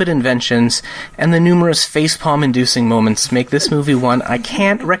stupid inventions, and the numerous facepalm-inducing moments make this movie one I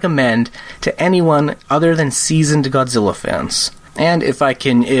can't recommend to anyone other than seasoned Godzilla fans. And if I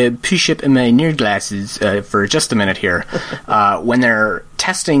can push up my nerd glasses for just a minute here, when they're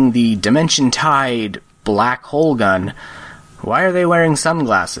testing the Dimension Tide black hole gun, why are they wearing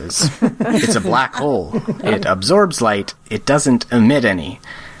sunglasses? It's a black hole. It absorbs light. It doesn't emit any.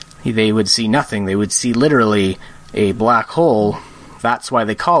 They would see nothing. They would see literally a black hole. That's why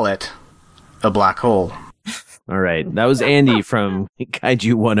they call it a black hole. All right. That was Andy from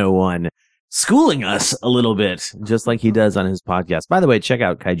Kaiju 101 schooling us a little bit, just like he does on his podcast. By the way, check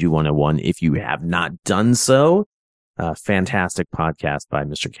out Kaiju 101 if you have not done so. Fantastic podcast by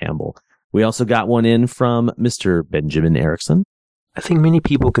Mr. Campbell. We also got one in from Mr. Benjamin Erickson. I think many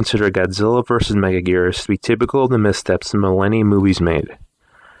people consider Godzilla vs. Megaguirus to be typical of the missteps the Millennium movies made.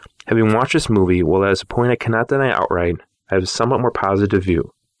 Having watched this movie, while that is a point I cannot deny outright, I have a somewhat more positive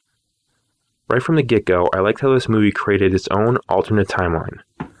view. Right from the get-go, I liked how this movie created its own alternate timeline.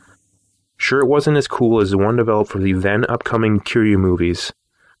 Sure, it wasn't as cool as the one developed for the then upcoming Kiryu movies,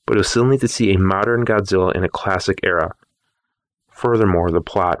 but it was still neat to see a modern Godzilla in a classic era. Furthermore, the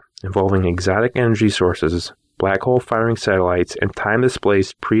plot, involving exotic energy sources, black hole firing satellites, and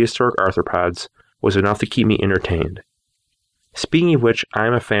time-displaced prehistoric arthropods, was enough to keep me entertained. Speaking of which, I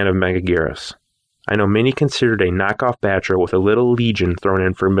am a fan of Megaguirus. I know many consider it a knockoff Batra with a little legion thrown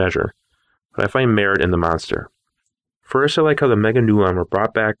in for measure, but I find merit in the monster. First, I like how the Meganulon were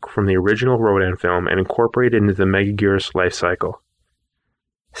brought back from the original Rodan film and incorporated into the Megaguirus life cycle.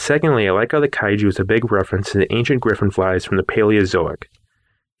 Secondly, I like how the kaiju is a big reference to the ancient griffin flies from the Paleozoic,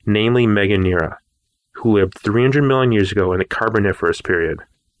 namely Meganeura, who lived 300 million years ago in the Carboniferous period.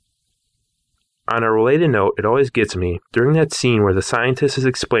 On a related note, it always gets me, during that scene where the scientist is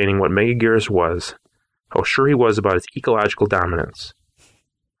explaining what Megaguirus was, how sure he was about its ecological dominance.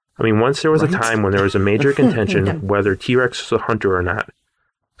 I mean, once there was a time when there was a major contention whether T-Rex was a hunter or not,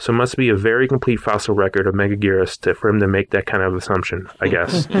 so it must be a very complete fossil record of Megaguirus for him to make that kind of assumption, I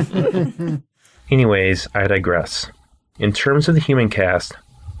guess. Anyways, I digress. In terms of the human cast,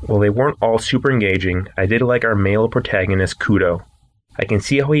 while they weren't all super engaging, I did like our male protagonist, Kudo. I can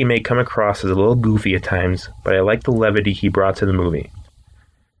see how he may come across as a little goofy at times, but I like the levity he brought to the movie.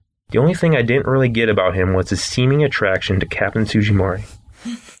 The only thing I didn't really get about him was his seeming attraction to Captain Sujimori.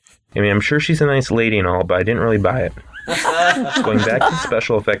 I mean, I'm sure she's a nice lady and all, but I didn't really buy it. Going back to the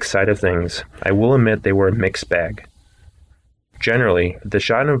special effects side of things, I will admit they were a mixed bag. Generally, the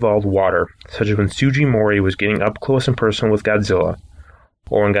shot involved water, such as when Sujimori was getting up close and personal with Godzilla,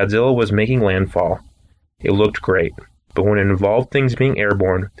 or when Godzilla was making landfall. It looked great, but when it involved things being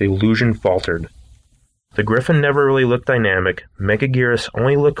airborne, the illusion faltered. The Griffin never really looked dynamic, Megaguirus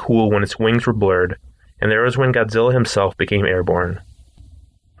only looked cool when its wings were blurred, and there was when Godzilla himself became airborne.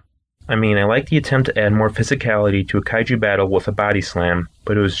 I mean, I like the attempt to add more physicality to a kaiju battle with a body slam,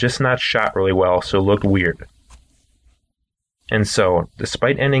 but it was just not shot really well, so it looked weird. And so,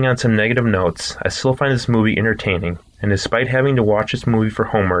 despite ending on some negative notes, I still find this movie entertaining, and despite having to watch this movie for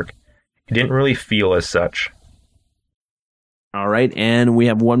homework, it didn't really feel as such. All right, and we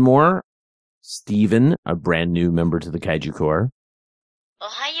have one more. Steven, a brand new member to the Kaiju Corps.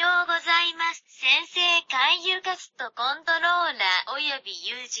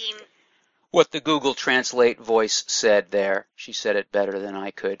 What the Google Translate voice said there. She said it better than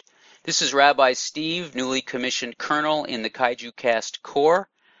I could. This is Rabbi Steve, newly commissioned colonel in the Kaiju Cast Corps.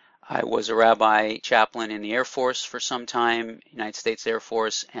 I was a rabbi chaplain in the Air Force for some time, United States Air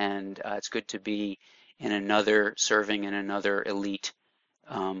Force, and it's good to be serving in another elite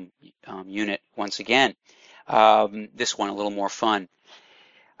unit once again. This one a little more fun.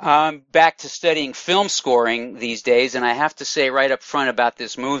 Back to studying film scoring these days, and I have to say right up front about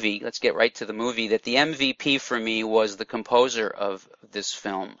this movie, let's get right to the movie, that the MVP for me was the composer of this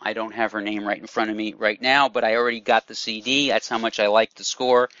film. I don't have her name right in front of me right now, but I already got the CD. That's how much I like the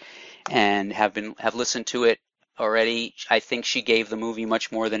score and have listened to it already. I think she gave the movie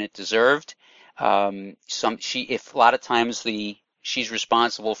much more than it deserved. A lot of times she's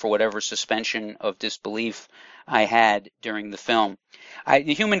responsible for whatever suspension of disbelief I had during the film.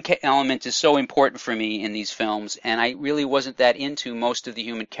 The human element is so important for me in these films, and I really wasn't that into most of the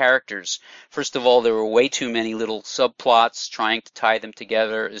human characters. First of all, there were way too many little subplots trying to tie them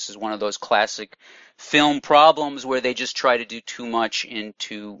together. This is one of those classic film problems where they just try to do too much in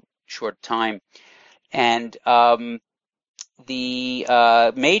too short time. And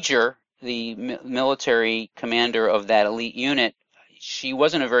the major, the military commander of that elite unit, she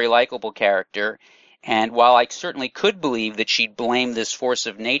wasn't a very likable character. And while I certainly could believe that she'd blame this force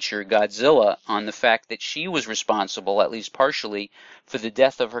of nature, Godzilla, on the fact that she was responsible, at least partially, for the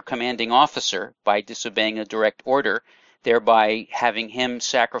death of her commanding officer by disobeying a direct order, thereby having him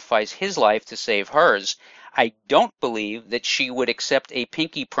sacrifice his life to save hers, I don't believe that she would accept a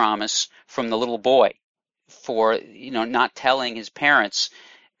pinky promise from the little boy for, not telling his parents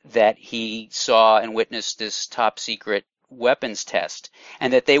that he saw and witnessed this top secret weapons test,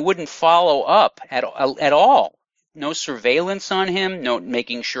 and that they wouldn't follow up at all. No surveillance on him, no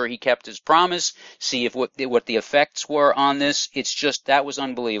making sure he kept his promise, see if what the effects were on this. It's just, that was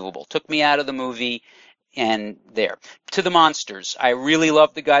unbelievable. Took me out of the movie, and there. To the monsters. I really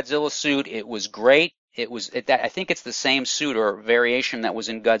loved the Godzilla suit. It was great. I think it's the same suit or variation that was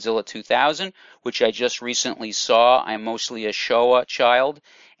in Godzilla 2000, which I just recently saw. I'm mostly a Showa child,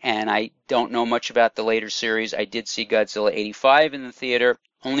 and I don't know much about the later series. I did see Godzilla 85 in the theater.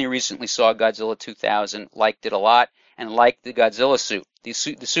 Only recently saw Godzilla 2000. Liked it a lot, and liked the Godzilla suit. The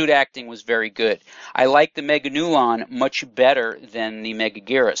suit acting was very good. I liked the Meganulon much better than the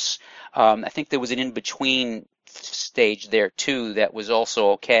Megaguirus. I think there was an in-between stage there too that was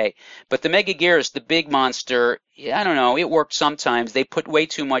also okay. But the Megaguirus, the big monster, I don't know, it worked sometimes. They put way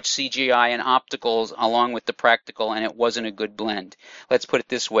too much CGI and opticals along with the practical, and it wasn't a good blend. Let's put it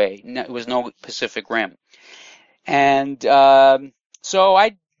this way. It was no Pacific Rim. And so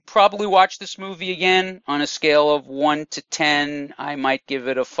I'd probably watch this movie again on a scale of 1 to 10. I might give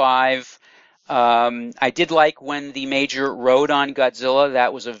it a 5. I did like when the Major rode on Godzilla.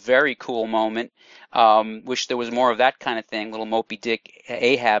 That was a very cool moment. Wish there was more of that kind of thing, little Moby Dick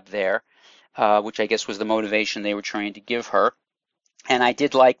Ahab there, which I guess was the motivation they were trying to give her. And I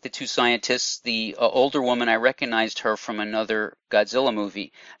did like the two scientists. The older woman, I recognized her from another Godzilla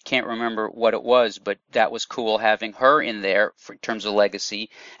movie. I can't remember what it was, but that was cool having her in there in terms of legacy.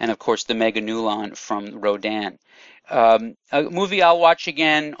 And, of course, the Meganulon from Rodan. A movie I'll watch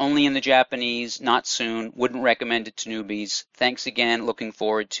again, only in the Japanese, not soon. Wouldn't recommend it to newbies. Thanks again. Looking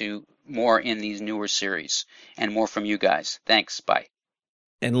forward to more in these newer series and more from you guys. Thanks. Bye.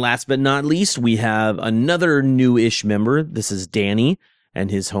 And last but not least, we have another new-ish member. This is Danny and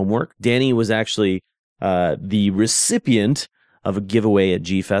his homework. Danny was actually the recipient of a giveaway at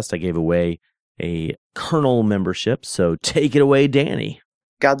G-Fest. I gave away a Colonel membership, so take it away, Danny.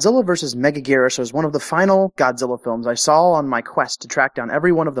 Godzilla vs. Megaguirus was one of the final Godzilla films I saw on my quest to track down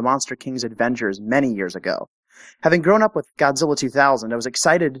every one of the Monster King's adventures many years ago. Having grown up with Godzilla 2000, I was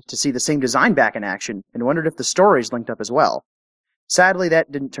excited to see the same design back in action and wondered if the stories linked up as well. Sadly,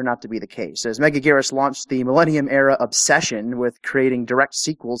 that didn't turn out to be the case, as Megaguirus launched the Millennium-era obsession with creating direct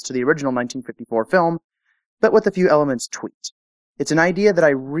sequels to the original 1954 film, but with a few elements tweaked. It's an idea that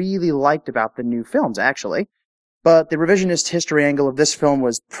I really liked about the new films, actually, but the revisionist history angle of this film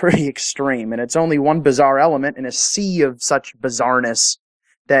was pretty extreme, and it's only one bizarre element in a sea of such bizarreness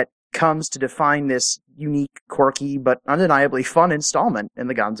that comes to define this unique, quirky, but undeniably fun installment in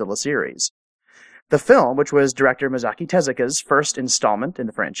the Godzilla series. The film, which was director Masaaki Tezuka's first installment in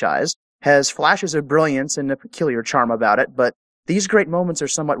the franchise, has flashes of brilliance and a peculiar charm about it, but these great moments are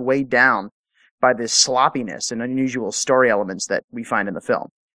somewhat weighed down by the sloppiness and unusual story elements that we find in the film.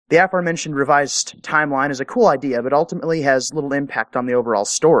 The aforementioned revised timeline is a cool idea, but ultimately has little impact on the overall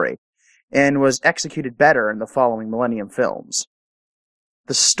story, and was executed better in the following Millennium films.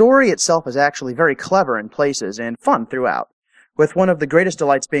 The story itself is actually very clever in places and fun throughout, with one of the greatest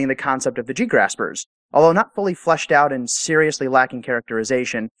delights being the concept of the G-Graspers. Although not fully fleshed out and seriously lacking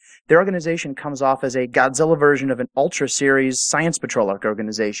characterization, their organization comes off as a Godzilla version of an Ultra series Science Patrol-like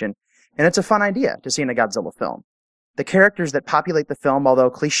organization, and it's a fun idea to see in a Godzilla film. The characters that populate the film,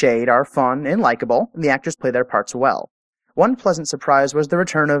 although cliched, are fun and likable, and the actors play their parts well. One pleasant surprise was the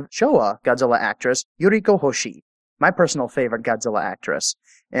return of Showa Godzilla actress Yuriko Hoshi, my personal favorite Godzilla actress,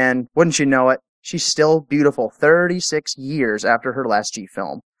 and wouldn't you know it, she's still beautiful 36 years after her last G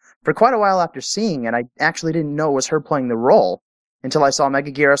film. For quite a while after seeing it, I actually didn't know it was her playing the role until I saw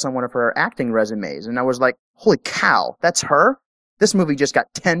Megaguirus on one of her acting resumes, and I was like, holy cow, that's her? This movie just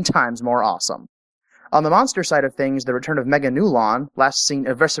got 10 times more awesome. On the monster side of things, the return of Meganulon, last seen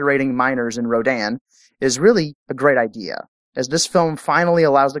eviscerating miners in Rodan, is really a great idea, as this film finally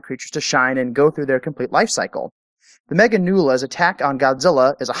allows the creatures to shine and go through their complete life cycle. The Meganula's attack on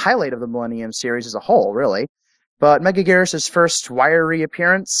Godzilla is a highlight of the Millennium series as a whole, really, but Megaguirus' first wiry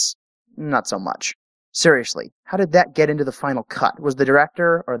appearance, not so much. Seriously, how did that get into the final cut? Was the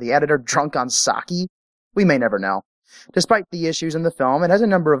director or the editor drunk on sake? We may never know. Despite the issues in the film, it has a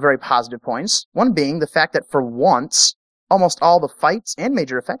number of very positive points, one being the fact that for once, almost all the fights and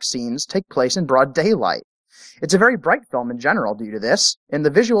major effects scenes take place in broad daylight. It's a very bright film in general due to this, and the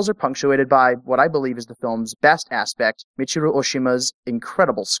visuals are punctuated by what I believe is the film's best aspect, Michiru Oshima's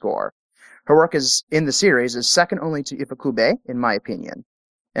incredible score. Her work in the series is second only to Ifukube, in my opinion.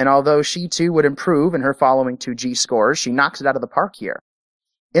 And although she too would improve in her following 2 G scores, she knocks it out of the park here.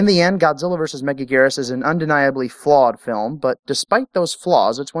 In the end, Godzilla vs. Megaguirus is an undeniably flawed film, but despite those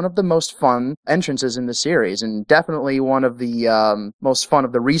flaws, it's one of the most fun entrances in the series, and definitely one of the most fun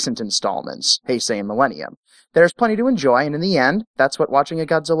of the recent installments, Heisei and Millennium. There's plenty to enjoy, and in the end, that's what watching a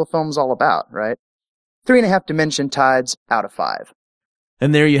Godzilla film is all about, right? 3.5 Dimension Tides out of 5.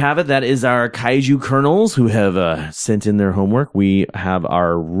 And there you have it. That is our Kaiju Colonels who have sent in their homework. We have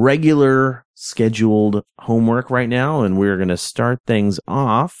our regular scheduled homework right now, and we're going to start things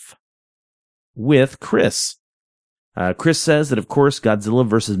off with Chris. Chris says that, of course, Godzilla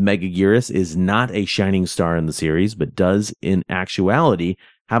vs. Megaguirus is not a shining star in the series, but does, in actuality,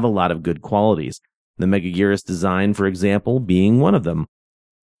 have a lot of good qualities. The Megaguirus design, for example, being one of them.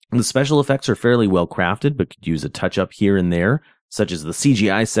 The special effects are fairly well crafted, but could use a touch-up here and there, such as the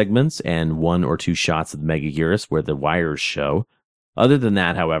CGI segments and 1 or 2 shots of the Megaguirus where the wires show. Other than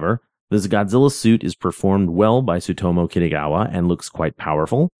that, however, this Godzilla suit is performed well by Tsutomu Kitagawa and looks quite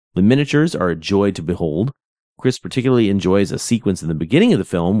powerful. The miniatures are a joy to behold. Chris particularly enjoys a sequence in the beginning of the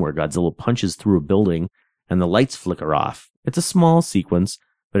film where Godzilla punches through a building and the lights flicker off. It's a small sequence,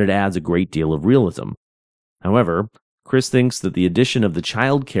 but it adds a great deal of realism. However, Chris thinks that the addition of the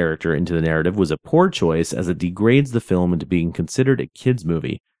child character into the narrative was a poor choice as it degrades the film into being considered a kids'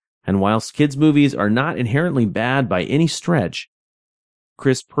 movie. And whilst kids' movies are not inherently bad by any stretch,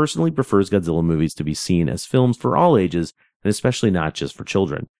 Chris personally prefers Godzilla movies to be seen as films for all ages, and especially not just for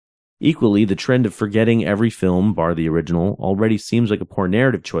children. Equally, the trend of forgetting every film, bar the original, already seems like a poor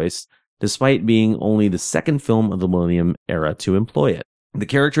narrative choice, despite being only the second film of the Millennium era to employ it. The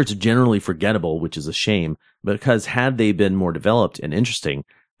characters are generally forgettable, which is a shame, because had they been more developed and interesting,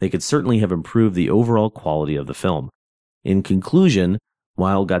 they could certainly have improved the overall quality of the film. In conclusion,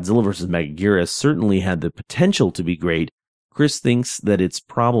 while Godzilla vs. Megaguirus certainly had the potential to be great, Chris thinks that its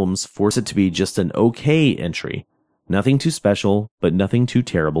problems force it to be just an okay entry. Nothing too special, but nothing too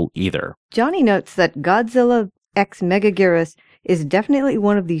terrible either. Johnny notes that Godzilla x Megaguirus is definitely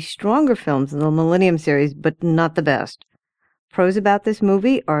one of the stronger films in the Millennium series, but not the best. Pros about this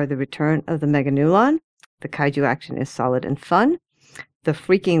movie are the return of the Meganulon, the kaiju action is solid and fun, the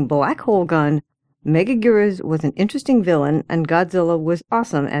freaking black hole gun, Megaguirus was an interesting villain, and Godzilla was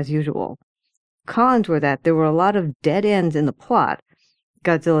awesome as usual. Cons were that there were a lot of dead ends in the plot.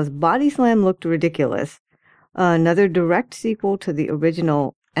 Godzilla's body slam looked ridiculous. Another direct sequel to the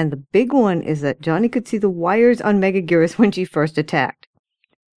original, and the big one is that Johnny could see the wires on Megaguirus when she first attacked.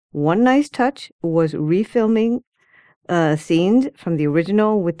 One nice touch was refilming scenes from the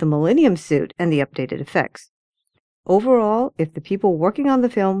original with the Millennium suit and the updated effects. Overall, if the people working on the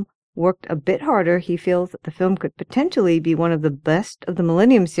film worked a bit harder, he feels that the film could potentially be one of the best of the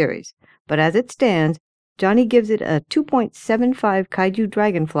Millennium series. But as it stands, Johnny gives it a 2.75 kaiju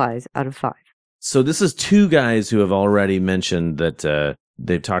dragonflies out of 5. So this is 2 guys who have already mentioned that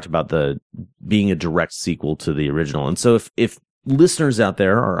they've talked about the being a direct sequel to the original. And so if listeners out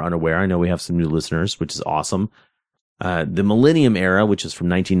there are unaware, I know we have some new listeners, which is awesome. The Millennium era, which is from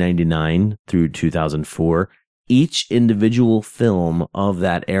 1999 through 2004, each individual film of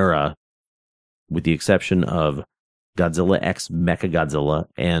that era, with the exception of Godzilla x Mechagodzilla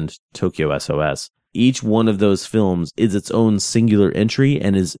and Tokyo SOS, each one of those films is its own singular entry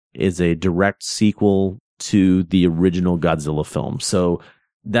and is a direct sequel to the original Godzilla film. So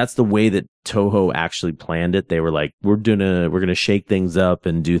that's the way that Toho actually planned it. They were like, we're gonna shake things up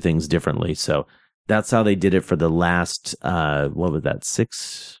and do things differently. So that's how they did it for the last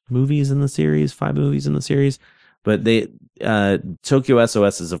 6 movies in the series, 5 movies in the series. But Tokyo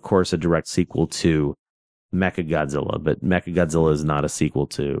SOS is of course a direct sequel to Mechagodzilla, but Mechagodzilla is not a sequel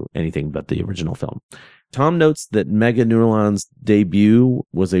to anything but the original film. Tom notes that Meganulon's debut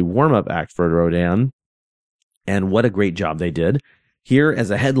was a warm-up act for Rodan, and what a great job they did. Here, as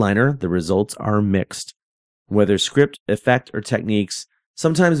a headliner, the results are mixed. Whether script, effect, or techniques,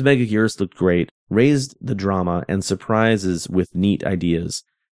 sometimes Megaguirus looked great, raised the drama, and surprises with neat ideas,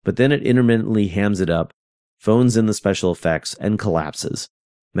 but then it intermittently hams it up, phones in the special effects, and collapses.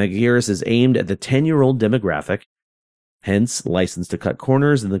 Megaguirus is aimed at the 10-year-old demographic, hence licensed to cut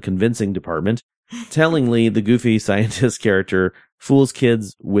corners in the convincing department. Tellingly, the goofy scientist character fools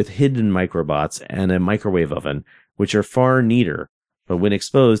kids with hidden microbots and a microwave oven, which are far neater. But when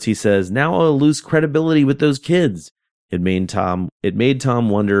exposed, he says, "Now I'll lose credibility with those kids." It made Tom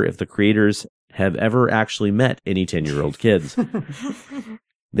wonder if the creators have ever actually met any 10-year-old kids.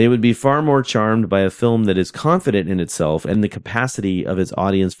 They would be far more charmed by a film that is confident in itself and the capacity of its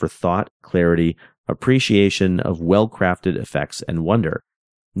audience for thought, clarity, appreciation of well-crafted effects, and wonder.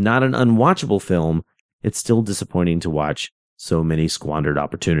 Not an unwatchable film, it's still disappointing to watch so many squandered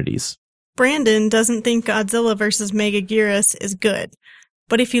opportunities. Brandon doesn't think Godzilla vs. Megaguirus is good,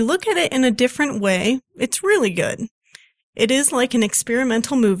 but if you look at it in a different way, it's really good. It is like an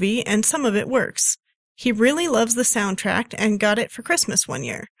experimental movie, and some of it works. He really loves the soundtrack and got it for Christmas one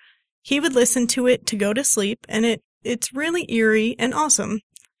year. He would listen to it to go to sleep, and it's really eerie and awesome.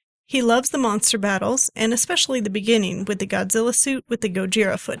 He loves the monster battles, and especially the beginning with the Godzilla suit with the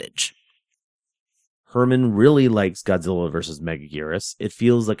Gojira footage. Herman really likes Godzilla vs. Megaguirus. It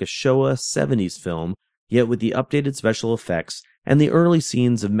feels like a Showa 70s film, yet with the updated special effects and the early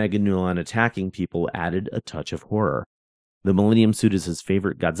scenes of Meganulon attacking people added a touch of horror. The Millennium suit is his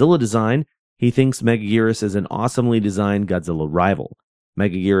favorite Godzilla design. He thinks Megaguirus is an awesomely designed Godzilla rival.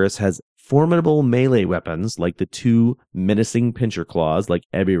 Megaguirus has formidable melee weapons like the 2 menacing pincher claws like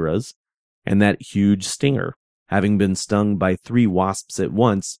Ebira's and that huge stinger. Having been stung by 3 wasps at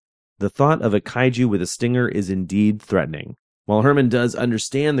once, the thought of a kaiju with a stinger is indeed threatening. While Herman does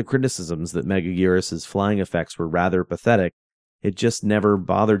understand the criticisms that Megaguirus' flying effects were rather pathetic, it just never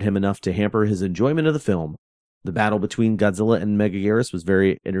bothered him enough to hamper his enjoyment of the film. The battle between Godzilla and Megaguirus was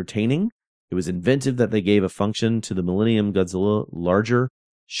very entertaining. It was inventive that they gave a function to the Millennium Godzilla, larger,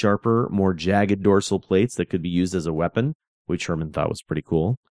 sharper, more jagged dorsal plates that could be used as a weapon, which Herman thought was pretty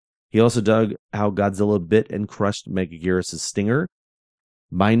cool. He also dug how Godzilla bit and crushed Megaguirus' stinger.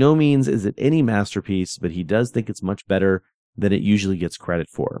 By no means is it any masterpiece, but he does think it's much better than it usually gets credit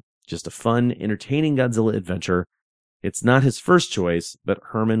for. Just a fun, entertaining Godzilla adventure. It's not his first choice, but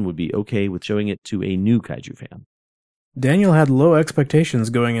Herman would be okay with showing it to a new kaiju fan. Daniel had low expectations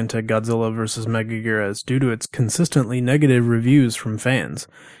going into Godzilla vs. Megaguirus due to its consistently negative reviews from fans.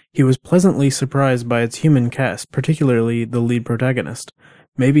 He was pleasantly surprised by its human cast, particularly the lead protagonist.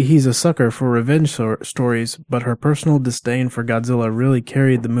 Maybe he's a sucker for revenge stories, but her personal disdain for Godzilla really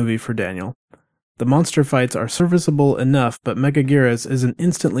carried the movie for Daniel. The monster fights are serviceable enough, but Megaguirus is an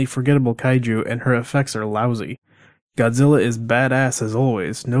instantly forgettable kaiju and her effects are lousy. Godzilla is badass as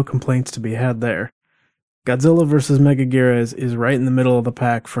always, no complaints to be had there. Godzilla vs. Megaguirus is right in the middle of the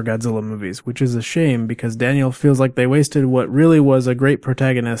pack for Godzilla movies, which is a shame because Daniel feels like they wasted what really was a great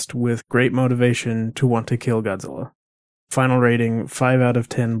protagonist with great motivation to want to kill Godzilla. Final rating, 5 out of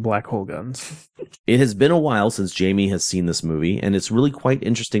 10 black hole guns. It has been a while since Jamie has seen this movie, and it's really quite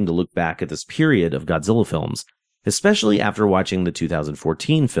interesting to look back at this period of Godzilla films, especially after watching the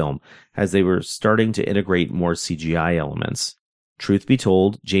 2014 film, as they were starting to integrate more CGI elements. Truth be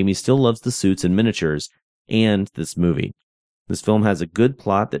told, Jamie still loves the suits and miniatures, and this movie. This film has a good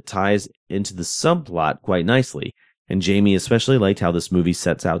plot that ties into the subplot quite nicely, and Jamie especially liked how this movie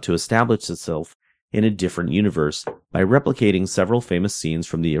sets out to establish itself in a different universe by replicating several famous scenes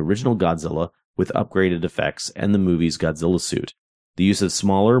from the original Godzilla with upgraded effects and the movie's Godzilla suit. The use of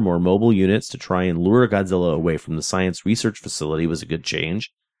smaller, more mobile units to try and lure Godzilla away from the science research facility was a good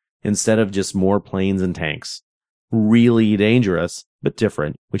change, instead of just more planes and tanks. Really dangerous, but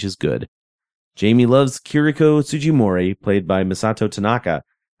different, which is good. Jamie loves Kiriko Tsujimori, played by Misato Tanaka,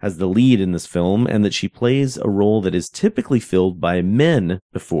 as the lead in this film, and that she plays a role that is typically filled by men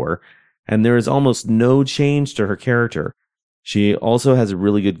before, and there is almost no change to her character. She also has a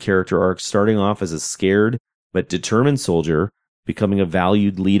really good character arc, starting off as a scared but determined soldier, becoming a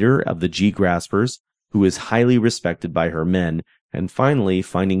valued leader of the G-Graspers, who is highly respected by her men, and finally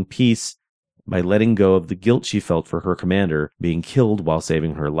finding peace by letting go of the guilt she felt for her commander being killed while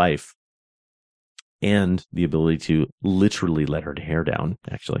saving her life. And the ability to literally let her hair down,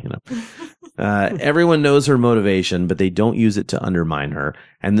 actually, Everyone knows her motivation, but they don't use it to undermine her,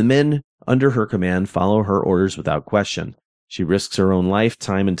 and the men under her command follow her orders without question. She risks her own life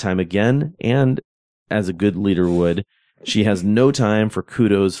time and time again, and, as a good leader would, she has no time for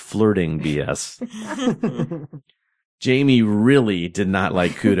Kudo's flirting BS. Jamie really did not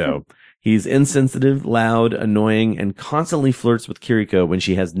like Kudo. He's insensitive, loud, annoying, and constantly flirts with Kiriko when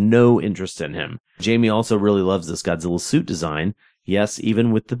she has no interest in him. Jamie also really loves this Godzilla suit design. Yes,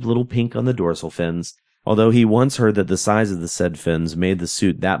 even with the little pink on the dorsal fins. Although he once heard that the size of the said fins made the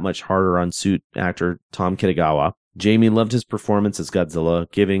suit that much harder on suit actor Tom Kitagawa. Jamie loved his performance as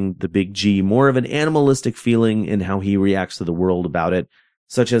Godzilla, giving the Big G more of an animalistic feeling in how he reacts to the world about it,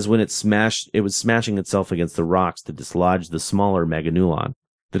 such as when it was smashing itself against the rocks to dislodge the smaller Meganulon.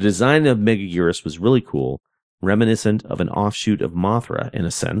 The design of Megaguirus was really cool, reminiscent of an offshoot of Mothra in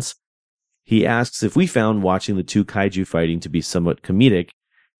a sense. He asks if we found watching the two kaiju fighting to be somewhat comedic.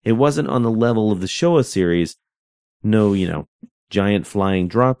 It wasn't on the level of the Showa series. No, giant flying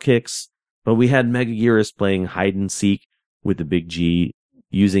drop kicks, but we had Megaguirus playing hide and seek with the Big G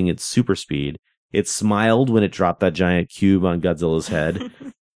using its super speed. It smiled when it dropped that giant cube on Godzilla's head,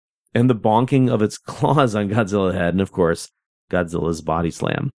 and the bonking of its claws on Godzilla's head, and of course, Godzilla's body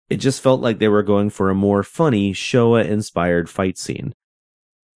slam. It just felt like they were going for a more funny, Showa-inspired fight scene.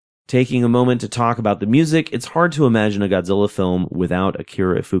 Taking a moment to talk about the music, it's hard to imagine a Godzilla film without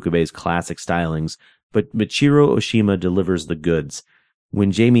Akira Ifukube's classic stylings, but Michiro Oshima delivers the goods.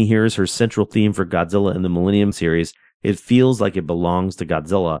 When Jamie hears her central theme for Godzilla in the Millennium series, it feels like it belongs to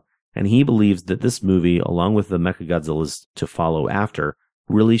Godzilla, and he believes that this movie, along with the Mechagodzillas to follow after,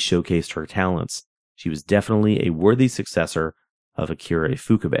 really showcased her talents. She was definitely a worthy successor of Akira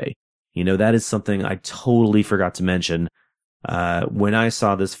Ifukube. That is something I totally forgot to mention. When I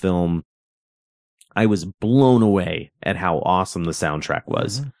saw this film, I was blown away at how awesome the soundtrack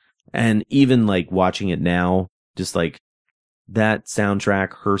was. Mm-hmm. And even watching it now, just that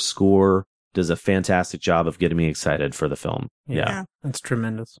soundtrack, her score, does a fantastic job of getting me excited for the film. Yeah. That's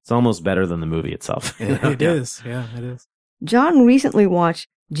tremendous. It's almost better than the movie itself. It is. Yeah, it is. John recently watched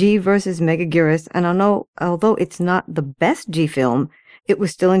G versus Megaguirus, and although it's not the best G film, it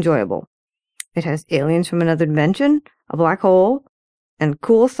was still enjoyable. It has aliens from another dimension, a black hole, and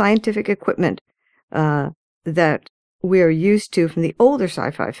cool scientific equipment that we are used to from the older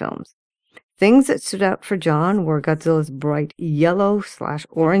sci-fi films. Things that stood out for John were Godzilla's bright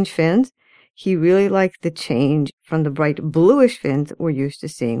yellow/orange fins. He really liked the change from the bright bluish fins we're used to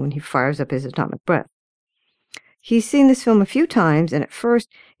seeing when he fires up his atomic breath. He's seen this film a few times, and at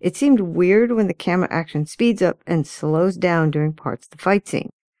first it seemed weird when the camera action speeds up and slows down during parts of the fight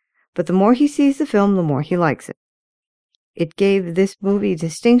scene. But the more he sees the film, the more he likes it. It gave this movie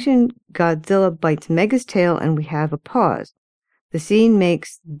distinction. Godzilla bites Mega's tail, and we have a pause. The scene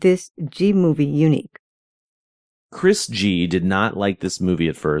makes this G movie unique. Chris G did not like this movie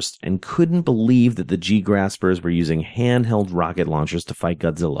at first and couldn't believe that the G Graspers were using handheld rocket launchers to fight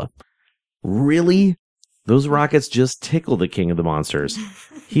Godzilla. Really? Those rockets just tickle the king of the monsters.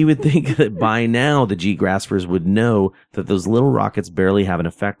 He would think that by now the G Graspers would know that those little rockets barely have an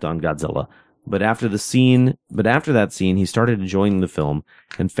effect on Godzilla. But after that scene, he started enjoying the film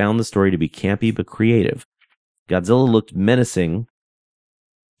and found the story to be campy but creative. Godzilla looked menacing,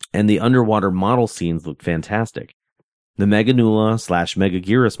 and the underwater model scenes looked fantastic. The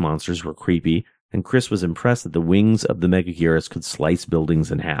Meganula/Megaguirus monsters were creepy, and Chris was impressed that the wings of the Megaguirus could slice buildings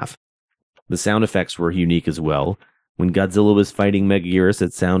in half. The sound effects were unique as well. When Godzilla was fighting Megaguirus,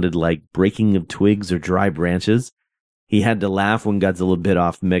 it sounded like breaking of twigs or dry branches. He had to laugh when Godzilla bit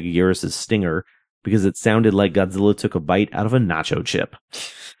off Megaguirus' stinger, because it sounded like Godzilla took a bite out of a nacho chip.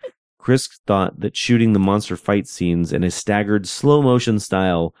 Chris thought that shooting the monster fight scenes in a staggered slow-motion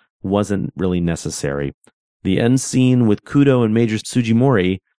style wasn't really necessary. The end scene with Kudo and Major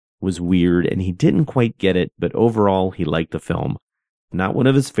Sugimori was weird, and he didn't quite get it, but overall, he liked the film. Not one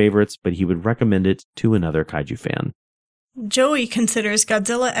of his favorites, but he would recommend it to another kaiju fan. Joey considers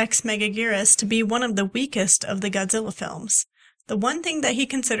Godzilla x Megaguirus to be one of the weakest of the Godzilla films. The one thing that he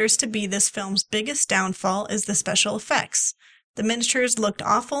considers to be this film's biggest downfall is the special effects. The miniatures looked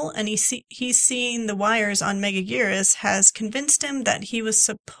awful, and he's seeing the wires on Megaguirus has convinced him that he was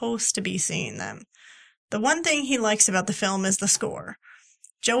supposed to be seeing them. The one thing he likes about the film is the score.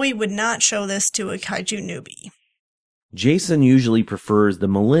 Joey would not show this to a kaiju newbie. Jason usually prefers the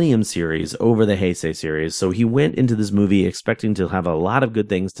Millennium series over the Heisei series, so he went into this movie expecting to have a lot of good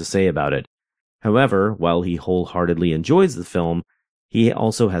things to say about it. However, while he wholeheartedly enjoys the film, he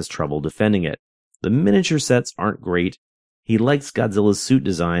also has trouble defending it. The miniature sets aren't great. He likes Godzilla's suit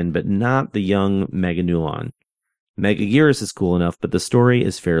design, but not the young Meganulon. Megaguirus is cool enough, but the story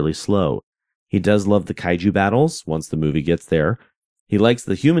is fairly slow. He does love the kaiju battles, once the movie gets there. He likes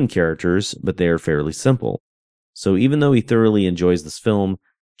the human characters, but they are fairly simple. So even though he thoroughly enjoys this film,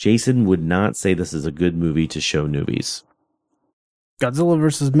 Jason would not say this is a good movie to show newbies. Godzilla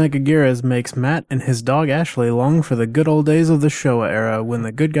vs. Megaguirus makes Matt and his dog Ashley long for the good old days of the Showa era when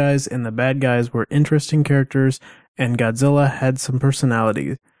the good guys and the bad guys were interesting characters and Godzilla had some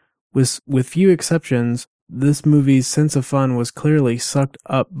personality. With few exceptions, this movie's sense of fun was clearly sucked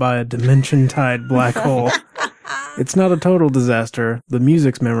up by a dimension-tied black hole. It's not a total disaster. The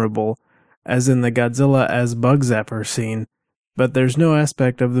music's memorable, as in the Godzilla as Bug Zapper scene, but there's no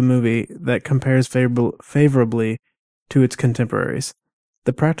aspect of the movie that compares favorably to its contemporaries.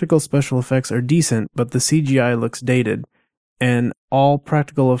 The practical special effects are decent, but the CGI looks dated, and all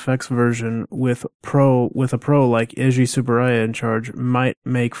practical effects version with a pro like Eiji Tsuburaya in charge might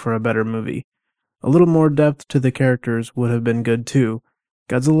make for a better movie. A little more depth to the characters would have been good too.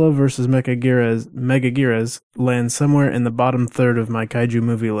 Godzilla vs. Megaguirus lands somewhere in the bottom third of my kaiju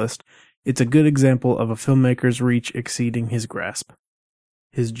movie list. It's a good example of a filmmaker's reach exceeding his grasp.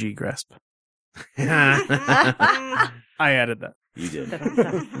 His G grasp. I added that. You did.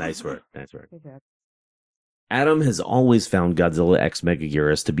 Nice work. Nice work. Adam has always found Godzilla x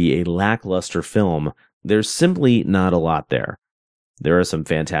Megaguirus to be a lackluster film. There's simply not a lot there. There are some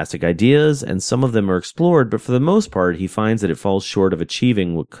fantastic ideas, and some of them are explored, but for the most part, he finds that it falls short of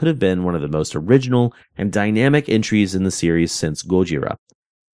achieving what could have been one of the most original and dynamic entries in the series since Gojira.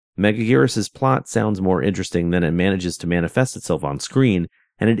 Megaguirus' plot sounds more interesting than it manages to manifest itself on screen,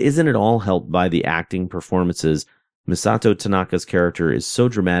 and it isn't at all helped by the acting performances. Misato Tanaka's character is so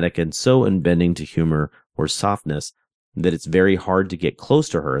dramatic and so unbending to humor or softness that it's very hard to get close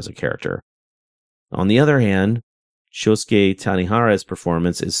to her as a character. On the other hand, Shosuke Tanihara's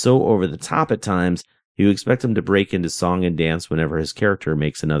performance is so over the top at times, you expect him to break into song and dance whenever his character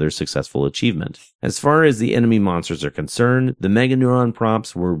makes another successful achievement. As far as the enemy monsters are concerned, the Meganeuron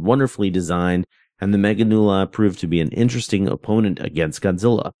props were wonderfully designed, and the Meganula proved to be an interesting opponent against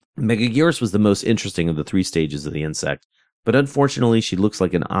Godzilla. Megaguirus was the most interesting of the 3 stages of the insect, but unfortunately she looks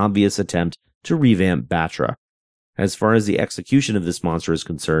like an obvious attempt to revamp Batra. As far as the execution of this monster is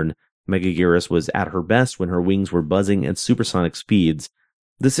concerned, Megaguirus was at her best when her wings were buzzing at supersonic speeds.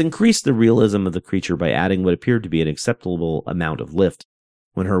 This increased the realism of the creature by adding what appeared to be an acceptable amount of lift.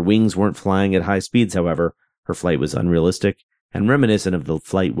 When her wings weren't flying at high speeds, however, her flight was unrealistic and reminiscent of the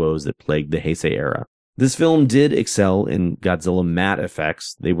flight woes that plagued the Heisei era. This film did excel in Godzilla matte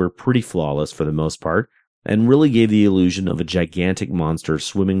effects. They were pretty flawless for the most part, and really gave the illusion of a gigantic monster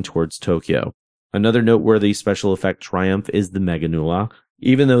swimming towards Tokyo. Another noteworthy special effect triumph is the Meganula.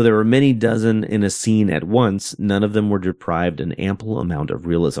 Even though there were many dozen in a scene at once, none of them were deprived an ample amount of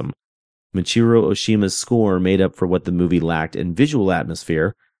realism. Michiro Oshima's score made up for what the movie lacked in visual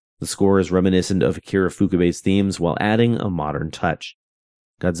atmosphere. The score is reminiscent of Akira Ifukube's themes while adding a modern touch.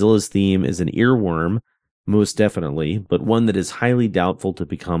 Godzilla's theme is an earworm, most definitely, but one that is highly doubtful to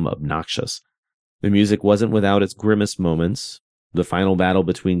become obnoxious. The music wasn't without its grimmest moments. The final battle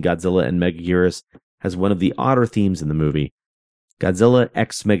between Godzilla and Megaguirus has one of the odder themes in the movie. Godzilla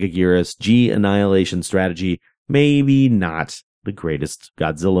x Megaguirus G Annihilation Strategy, maybe not the greatest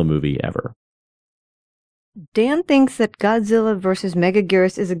Godzilla movie ever. Dan thinks that Godzilla vs.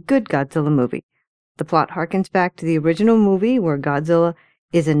 Megaguirus is a good Godzilla movie. The plot harkens back to the original movie where Godzilla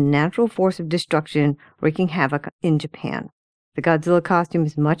is a natural force of destruction wreaking havoc in Japan. The Godzilla costume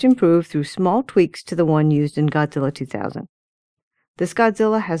is much improved through small tweaks to the one used in Godzilla 2000. This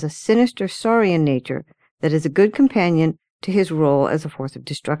Godzilla has a sinister saurian nature that is a good companion to his role as a force of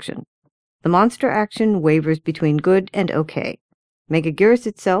destruction. The monster action wavers between good and okay. Megaguirus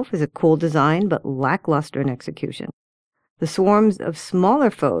itself is a cool design but lackluster in execution. The swarms of smaller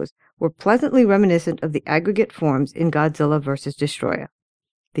foes were pleasantly reminiscent of the aggregate forms in Godzilla vs. Destroyer.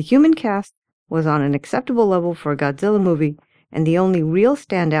 The human cast was on an acceptable level for a Godzilla movie, and the only real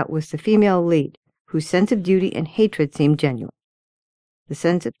standout was the female lead, whose sense of duty and hatred seemed genuine. The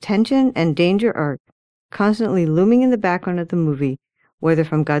sense of tension and danger are constantly looming in the background of the movie, whether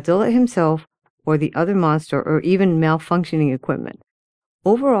from Godzilla himself or the other monster or even malfunctioning equipment.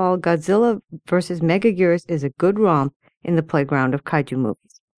 Overall, Godzilla vs. Megaguirus is a good romp in the playground of kaiju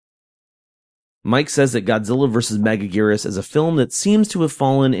movies. Mike says that Godzilla vs. Megaguirus is a film that seems to have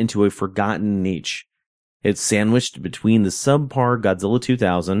fallen into a forgotten niche. It's sandwiched between the subpar Godzilla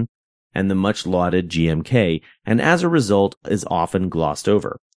 2000 and the much-lauded GMK, and as a result is often glossed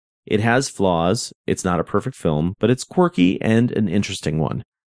over. It has flaws, it's not a perfect film, but it's quirky and an interesting one.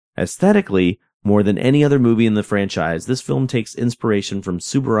 Aesthetically, more than any other movie in the franchise, this film takes inspiration from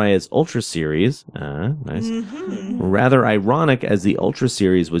Tsuburaya's Ultra series. Nice. Rather ironic, as the Ultra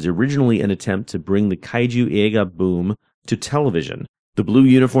series was originally an attempt to bring the kaiju eiga boom to television. The blue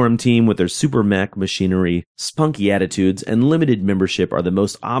uniform team with their super mech machinery, spunky attitudes, and limited membership are the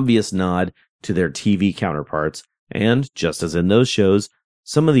most obvious nod to their TV counterparts, and, just as in those shows,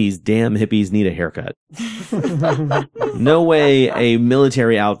 some of these damn hippies need a haircut. No way a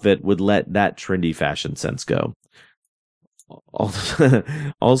military outfit would let that trendy fashion sense go.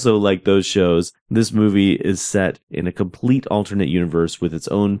 Also, like those shows, this movie is set in a complete alternate universe with its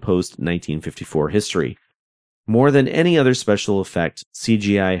own post-1954 history. More than any other special effect,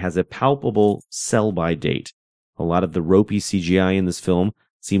 CGI has a palpable sell-by date. A lot of the ropey CGI in this film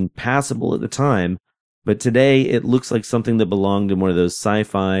seemed passable at the time, but today it looks like something that belonged in one of those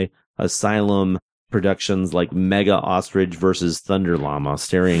sci-fi asylum productions like Mega Ostrich vs. Thunder Llama,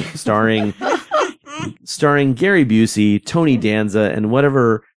 starring Gary Busey, Tony Danza, and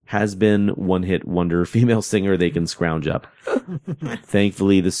whatever has been one-hit wonder female singer they can scrounge up.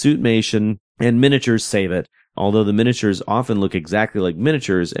 Thankfully, the suitmation and miniatures save it, although the miniatures often look exactly like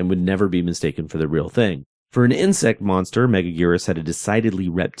miniatures and would never be mistaken for the real thing. For an insect monster, Megaguirus had a decidedly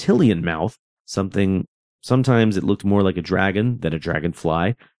reptilian mouth, sometimes it looked more like a dragon than a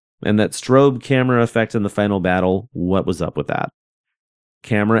dragonfly, and that strobe camera effect in the final battle, what was up with that?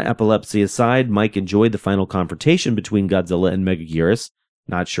 Camera epilepsy aside, Mike enjoyed the final confrontation between Godzilla and Megaguirus.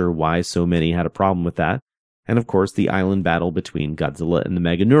 Not sure why so many had a problem with that. And of course, the island battle between Godzilla and the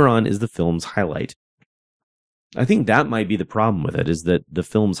Meganeuron is the film's highlight. I think that might be the problem with it, is that the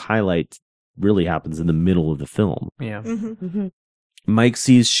film's highlight really happens in the middle of the film. Yeah. Mike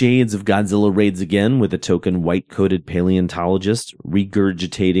sees shades of Godzilla raids again with a token white-coated paleontologist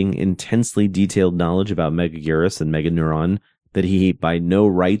regurgitating intensely detailed knowledge about Megaguirus and Meganeuron that he by no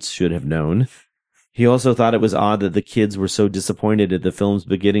rights should have known. He also thought it was odd that the kids were so disappointed at the film's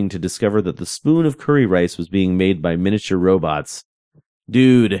beginning to discover that the spoon of curry rice was being made by miniature robots.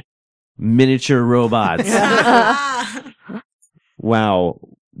 Dude, miniature robots. Wow.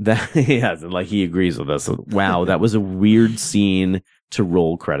 That, yeah, like he agrees with us. Wow, that was a weird scene to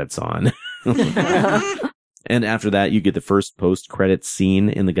roll credits on. And after that, you get the first post-credits scene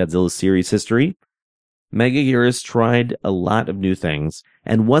in the Godzilla series history. Megaguirus tried a lot of new things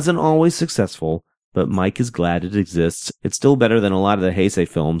and wasn't always successful, but Mike is glad it exists. It's still better than a lot of the Heisei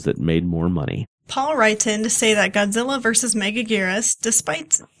films that made more money. Paul writes in to say that Godzilla vs. Megaguirus,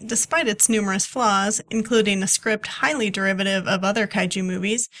 despite its numerous flaws, including a script highly derivative of other kaiju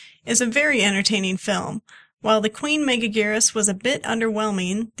movies, is a very entertaining film. While the Queen Megaguirus was a bit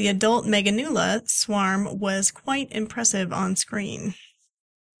underwhelming, the adult Meganula swarm was quite impressive on screen.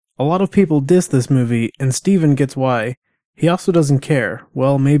 A lot of people diss this movie, and Steven gets why. He also doesn't care.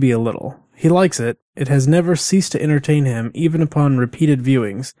 Well, maybe a little. He likes it. It has never ceased to entertain him, even upon repeated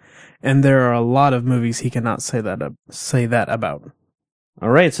viewings. And there are a lot of movies he cannot say that about. All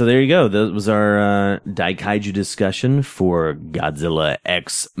right, so there you go. That was our Daikaiju discussion for Godzilla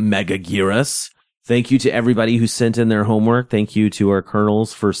X Megaguirus. Thank you to everybody who sent in their homework. Thank you to our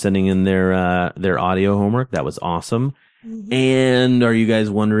colonels for sending in their audio homework. That was awesome. Mm-hmm. And are you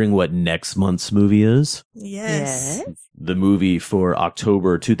guys wondering what next month's movie is? Yes. The movie for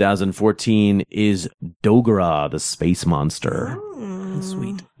October 2014 is Dogora, the Space Monster. Oh,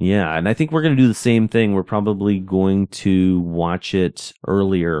 sweet. Yeah, and I think we're going to do the same thing. We're probably going to watch it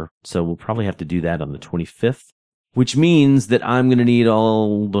earlier, so we'll probably have to do that on the 25th, which means that I'm going to need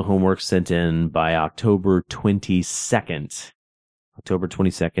all the homework sent in by October 22nd. October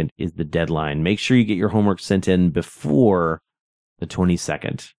 22nd is the deadline. Make sure you get your homework sent in before the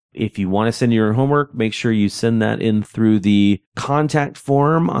 22nd. If you want to send your homework, make sure you send that in through the contact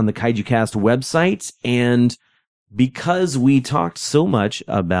form on the KaijuCast website. And because we talked so much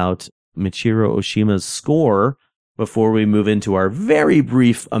about Michiru Oshima's score before we move into our very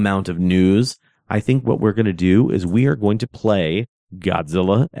brief amount of news, I think what we're going to do is we are going to play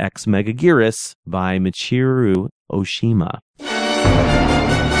Godzilla X Megaguirus by Michiru Oshima.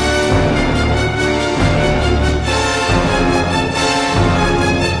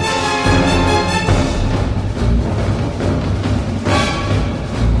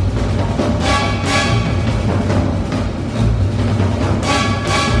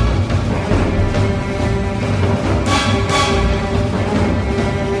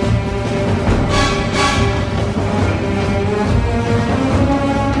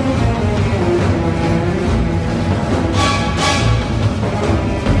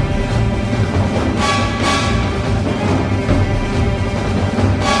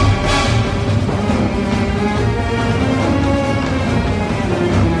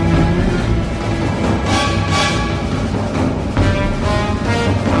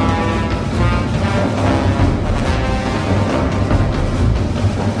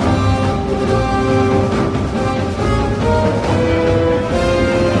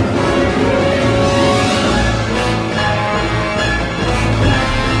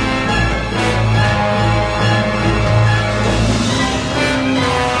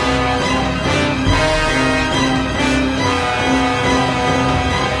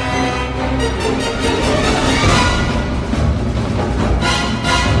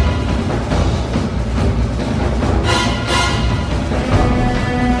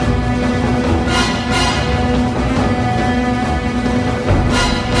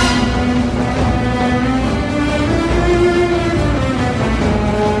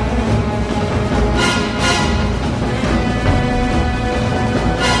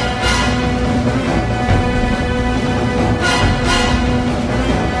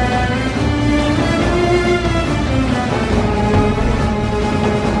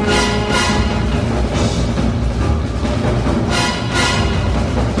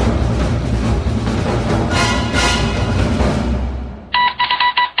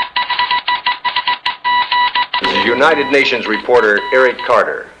 United Nations reporter Eric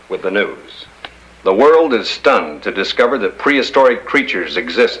Carter with the news. The world is stunned to discover that prehistoric creatures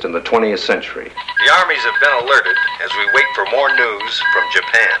exist in the 20th century. The armies have been alerted as we wait for more news from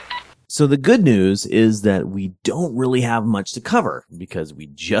Japan. So the good news is that we don't really have much to cover because we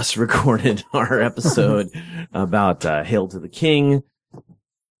just recorded our episode about Hail to the King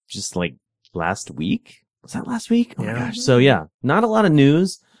just like last week. Was that last week? Oh my gosh. So yeah, not a lot of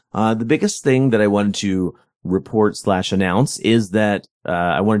news. The biggest thing that I wanted to report/announce is that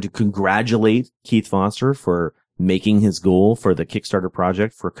I wanted to congratulate Keith Foster for making his goal for the Kickstarter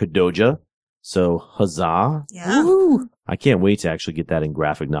project for Kadoja. So huzzah. Yeah. Woo. I can't wait to actually get that in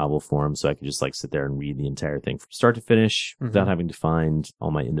graphic novel form so I can just like sit there and read the entire thing from start to finish without having to find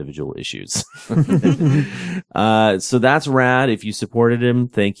all my individual issues. So that's rad. If you supported him,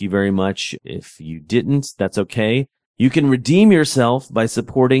 thank you very much. If you didn't, that's okay. You can redeem yourself by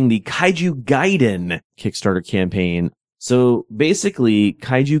supporting the Kaiju Gaiden Kickstarter campaign. So basically,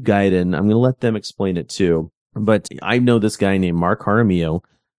 Kaiju Gaiden, I'm going to let them explain it too. But I know this guy named Mark Jaramillo,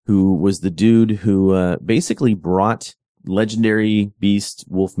 who was the dude who basically brought legendary beast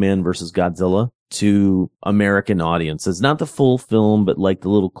Wolfman versus Godzilla to American audiences. Not the full film, but like the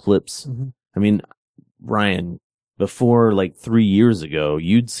little clips. I mean, Ryan, before like 3 years ago,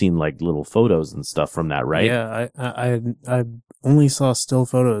 you'd seen like little photos and stuff from that, right? Yeah, I only saw still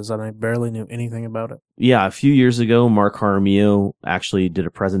photos and I barely knew anything about it. Yeah, a few years ago, Mark Jaramillo actually did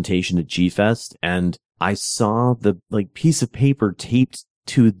a presentation at G-Fest, and I saw the like piece of paper taped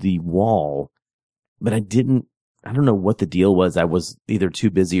to the wall, but I don't know what the deal was. I was either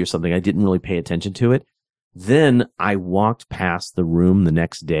too busy or something. I didn't really pay attention to it. Then I walked past the room the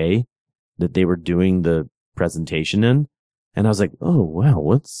next day that they were doing the presentation in, and I was like, oh wow,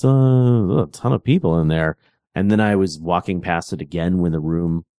 what's a ton of people in there. And then I was walking past it again when the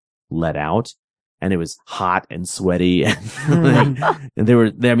room let out, and it was hot and sweaty, and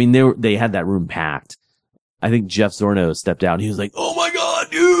they had that room packed. I think Jeff Zorno stepped out and he was like, oh my God,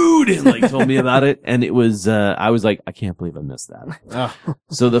 dude, and like told me about it. And it was, I was like, I can't believe I missed that.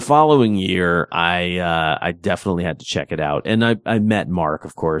 So the following year, I definitely had to check it out. And I met Mark,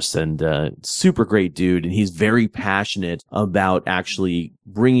 of course, and, super great dude. And he's very passionate about actually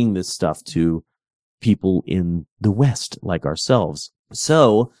bringing this stuff to people in the West like ourselves.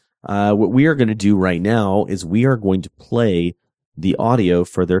 So, what we are going to do right now is we are going to play the audio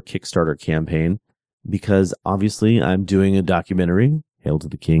for their Kickstarter campaign, because obviously I'm doing a documentary, Hail to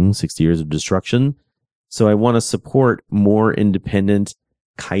the King, 60 Years of Destruction. So I want to support more independent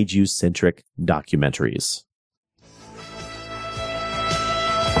kaiju-centric documentaries.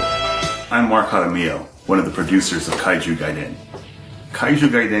 I'm Mark Jaramillo, one of the producers of Kaiju Gaiden. Kaiju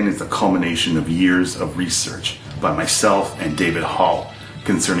Gaiden is the culmination of years of research by myself and David Hall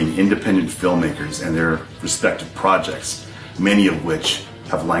concerning independent filmmakers and their respective projects, many of which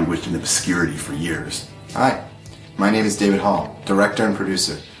have languished in obscurity for years. Hi, my name is David Hall, director and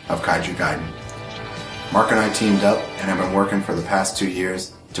producer of Kaiju Gaiden. Mark and I teamed up and have been working for the past 2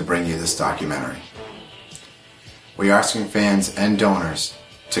 years to bring you this documentary. We are asking fans and donors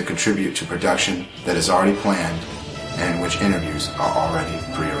to contribute to production that is already planned and in which interviews are already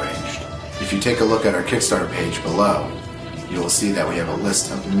prearranged. If you take a look at our Kickstarter page below, you will see that we have a list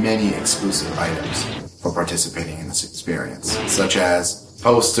of many exclusive items for participating in this experience, such as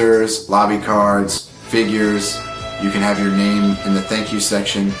posters, lobby cards, figures. You can have your name in the thank you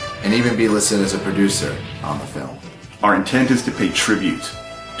section and even be listed as a producer on the film. Our intent is to pay tribute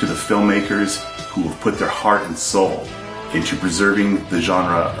to the filmmakers who have put their heart and soul into preserving the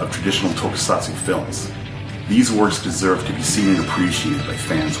genre of traditional tokusatsu films. These works deserve to be seen and appreciated by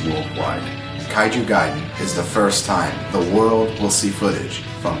fans worldwide. Kaiju Gaiden is the first time the world will see footage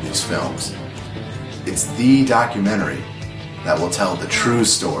from these films. It's the documentary that will tell the true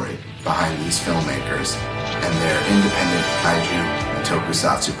story behind these filmmakers and their independent kaiju and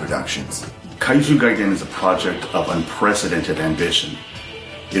tokusatsu productions. Kaiju Gaiden is a project of unprecedented ambition.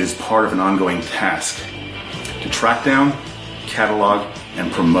 It is part of an ongoing task to track down, catalog,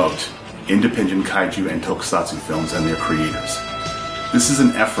 and promote independent kaiju and tokusatsu films and their creators. This is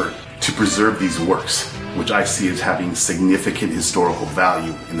an effort to preserve these works, which I see as having significant historical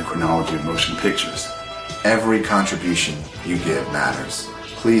value in the chronology of motion pictures. Every contribution you give matters.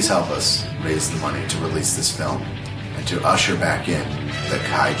 Please help us raise the money to release this film and to usher back in the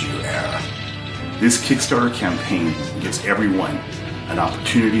kaiju era. This Kickstarter campaign gives everyone an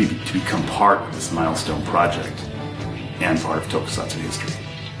opportunity to become part of this milestone project and part of tokusatsu history.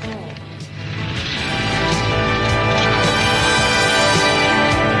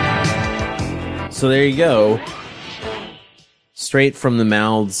 So there you go. Straight from the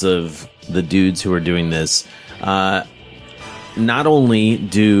mouths of the dudes who are doing this. Not only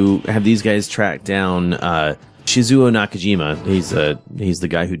have these guys tracked down Shizuo Nakajima, he's the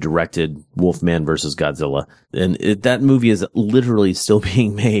guy who directed Wolfman vs. Godzilla, and that movie is literally still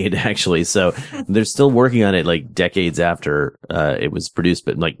being made, actually. So they're still working on it like decades after it was produced.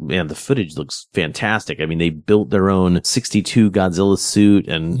 But like, man, the footage looks fantastic. I mean, they built their own 62 Godzilla suit,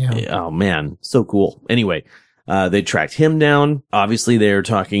 and oh man, so cool. Anyway. They tracked him down. Obviously, they're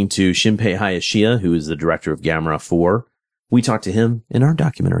talking to Shinpei Hayashiya, who is the director of Gamera 4. We talked to him in our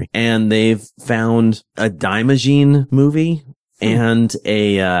documentary. And they've found a Daimajin movie and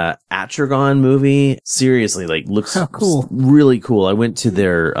a Atragon movie. Seriously, like looks cool. Really cool. I went to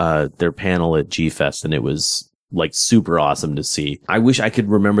their panel at G-Fest and it was like super awesome to see. I wish I could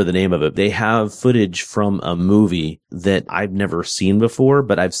remember the name of it. They have footage from a movie that I've never seen before,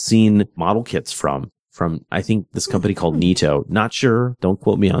 but I've seen model kits from I think this company called Nito. Not sure. Don't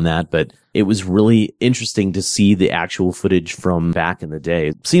quote me on that, but it was really interesting to see the actual footage from back in the day.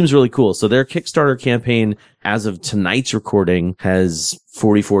 It seems really cool. So their Kickstarter campaign, as of tonight's recording, has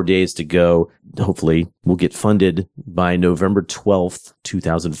 44 days to go. Hopefully we'll get funded by November 12th,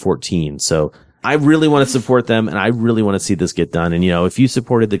 2014. So I really want to support them and I really want to see this get done. And, if you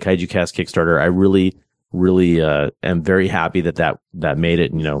supported the Kaiju Cast Kickstarter, I really am very happy that made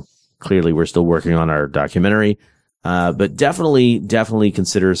it. Clearly we're still working on our documentary. But definitely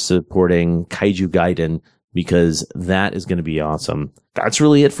consider supporting Kaiju Gaiden because that is going to be awesome. That's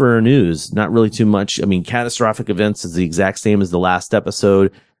really it for our news. Not really too much. I mean, Catastrophic Events is the exact same as the last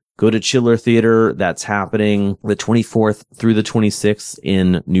episode. Go to Chiller Theater. That's happening the 24th through the 26th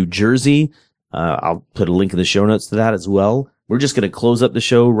in New Jersey. I'll put a link in the show notes to that as well. We're just going to close up the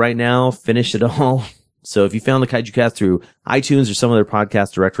show right now, finish it all. So if you found the Kaiju Cast through iTunes or some other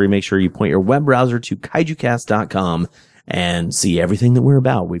podcast directory, make sure you point your web browser to kaijucast.com and see everything that we're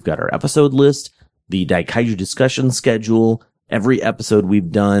about. We've got our episode list, the Daikaiju discussion schedule, every episode we've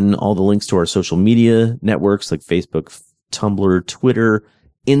done, all the links to our social media networks like Facebook, Tumblr, Twitter,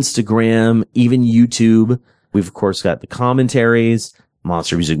 Instagram, even YouTube. We've, of course, got the commentaries.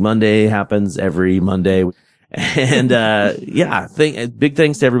 Monster Music Monday happens every Monday. And, big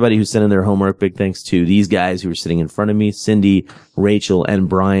thanks to everybody who sent in their homework. Big thanks to these guys who are sitting in front of me, Cindy, Rachel, and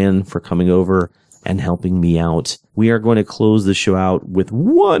Brian for coming over and helping me out. We are going to close the show out with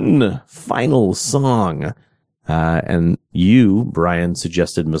one final song. And you, Brian,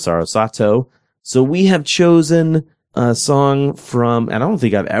 suggested Masaru Sato. So we have chosen a song from, and I don't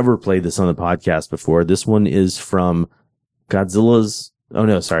think I've ever played this on the podcast before. This one is from Son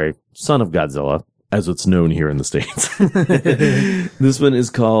of Godzilla, as it's known here in the States. This one is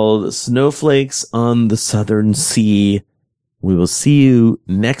called Snowflakes on the Southern Sea. We will see you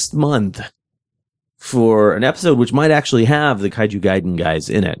next month for an episode which might actually have the Kaiju Gaiden guys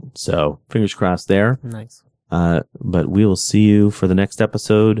in it. So fingers crossed there. Nice. But we will see you for the next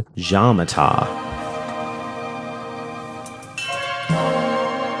episode. Jamata.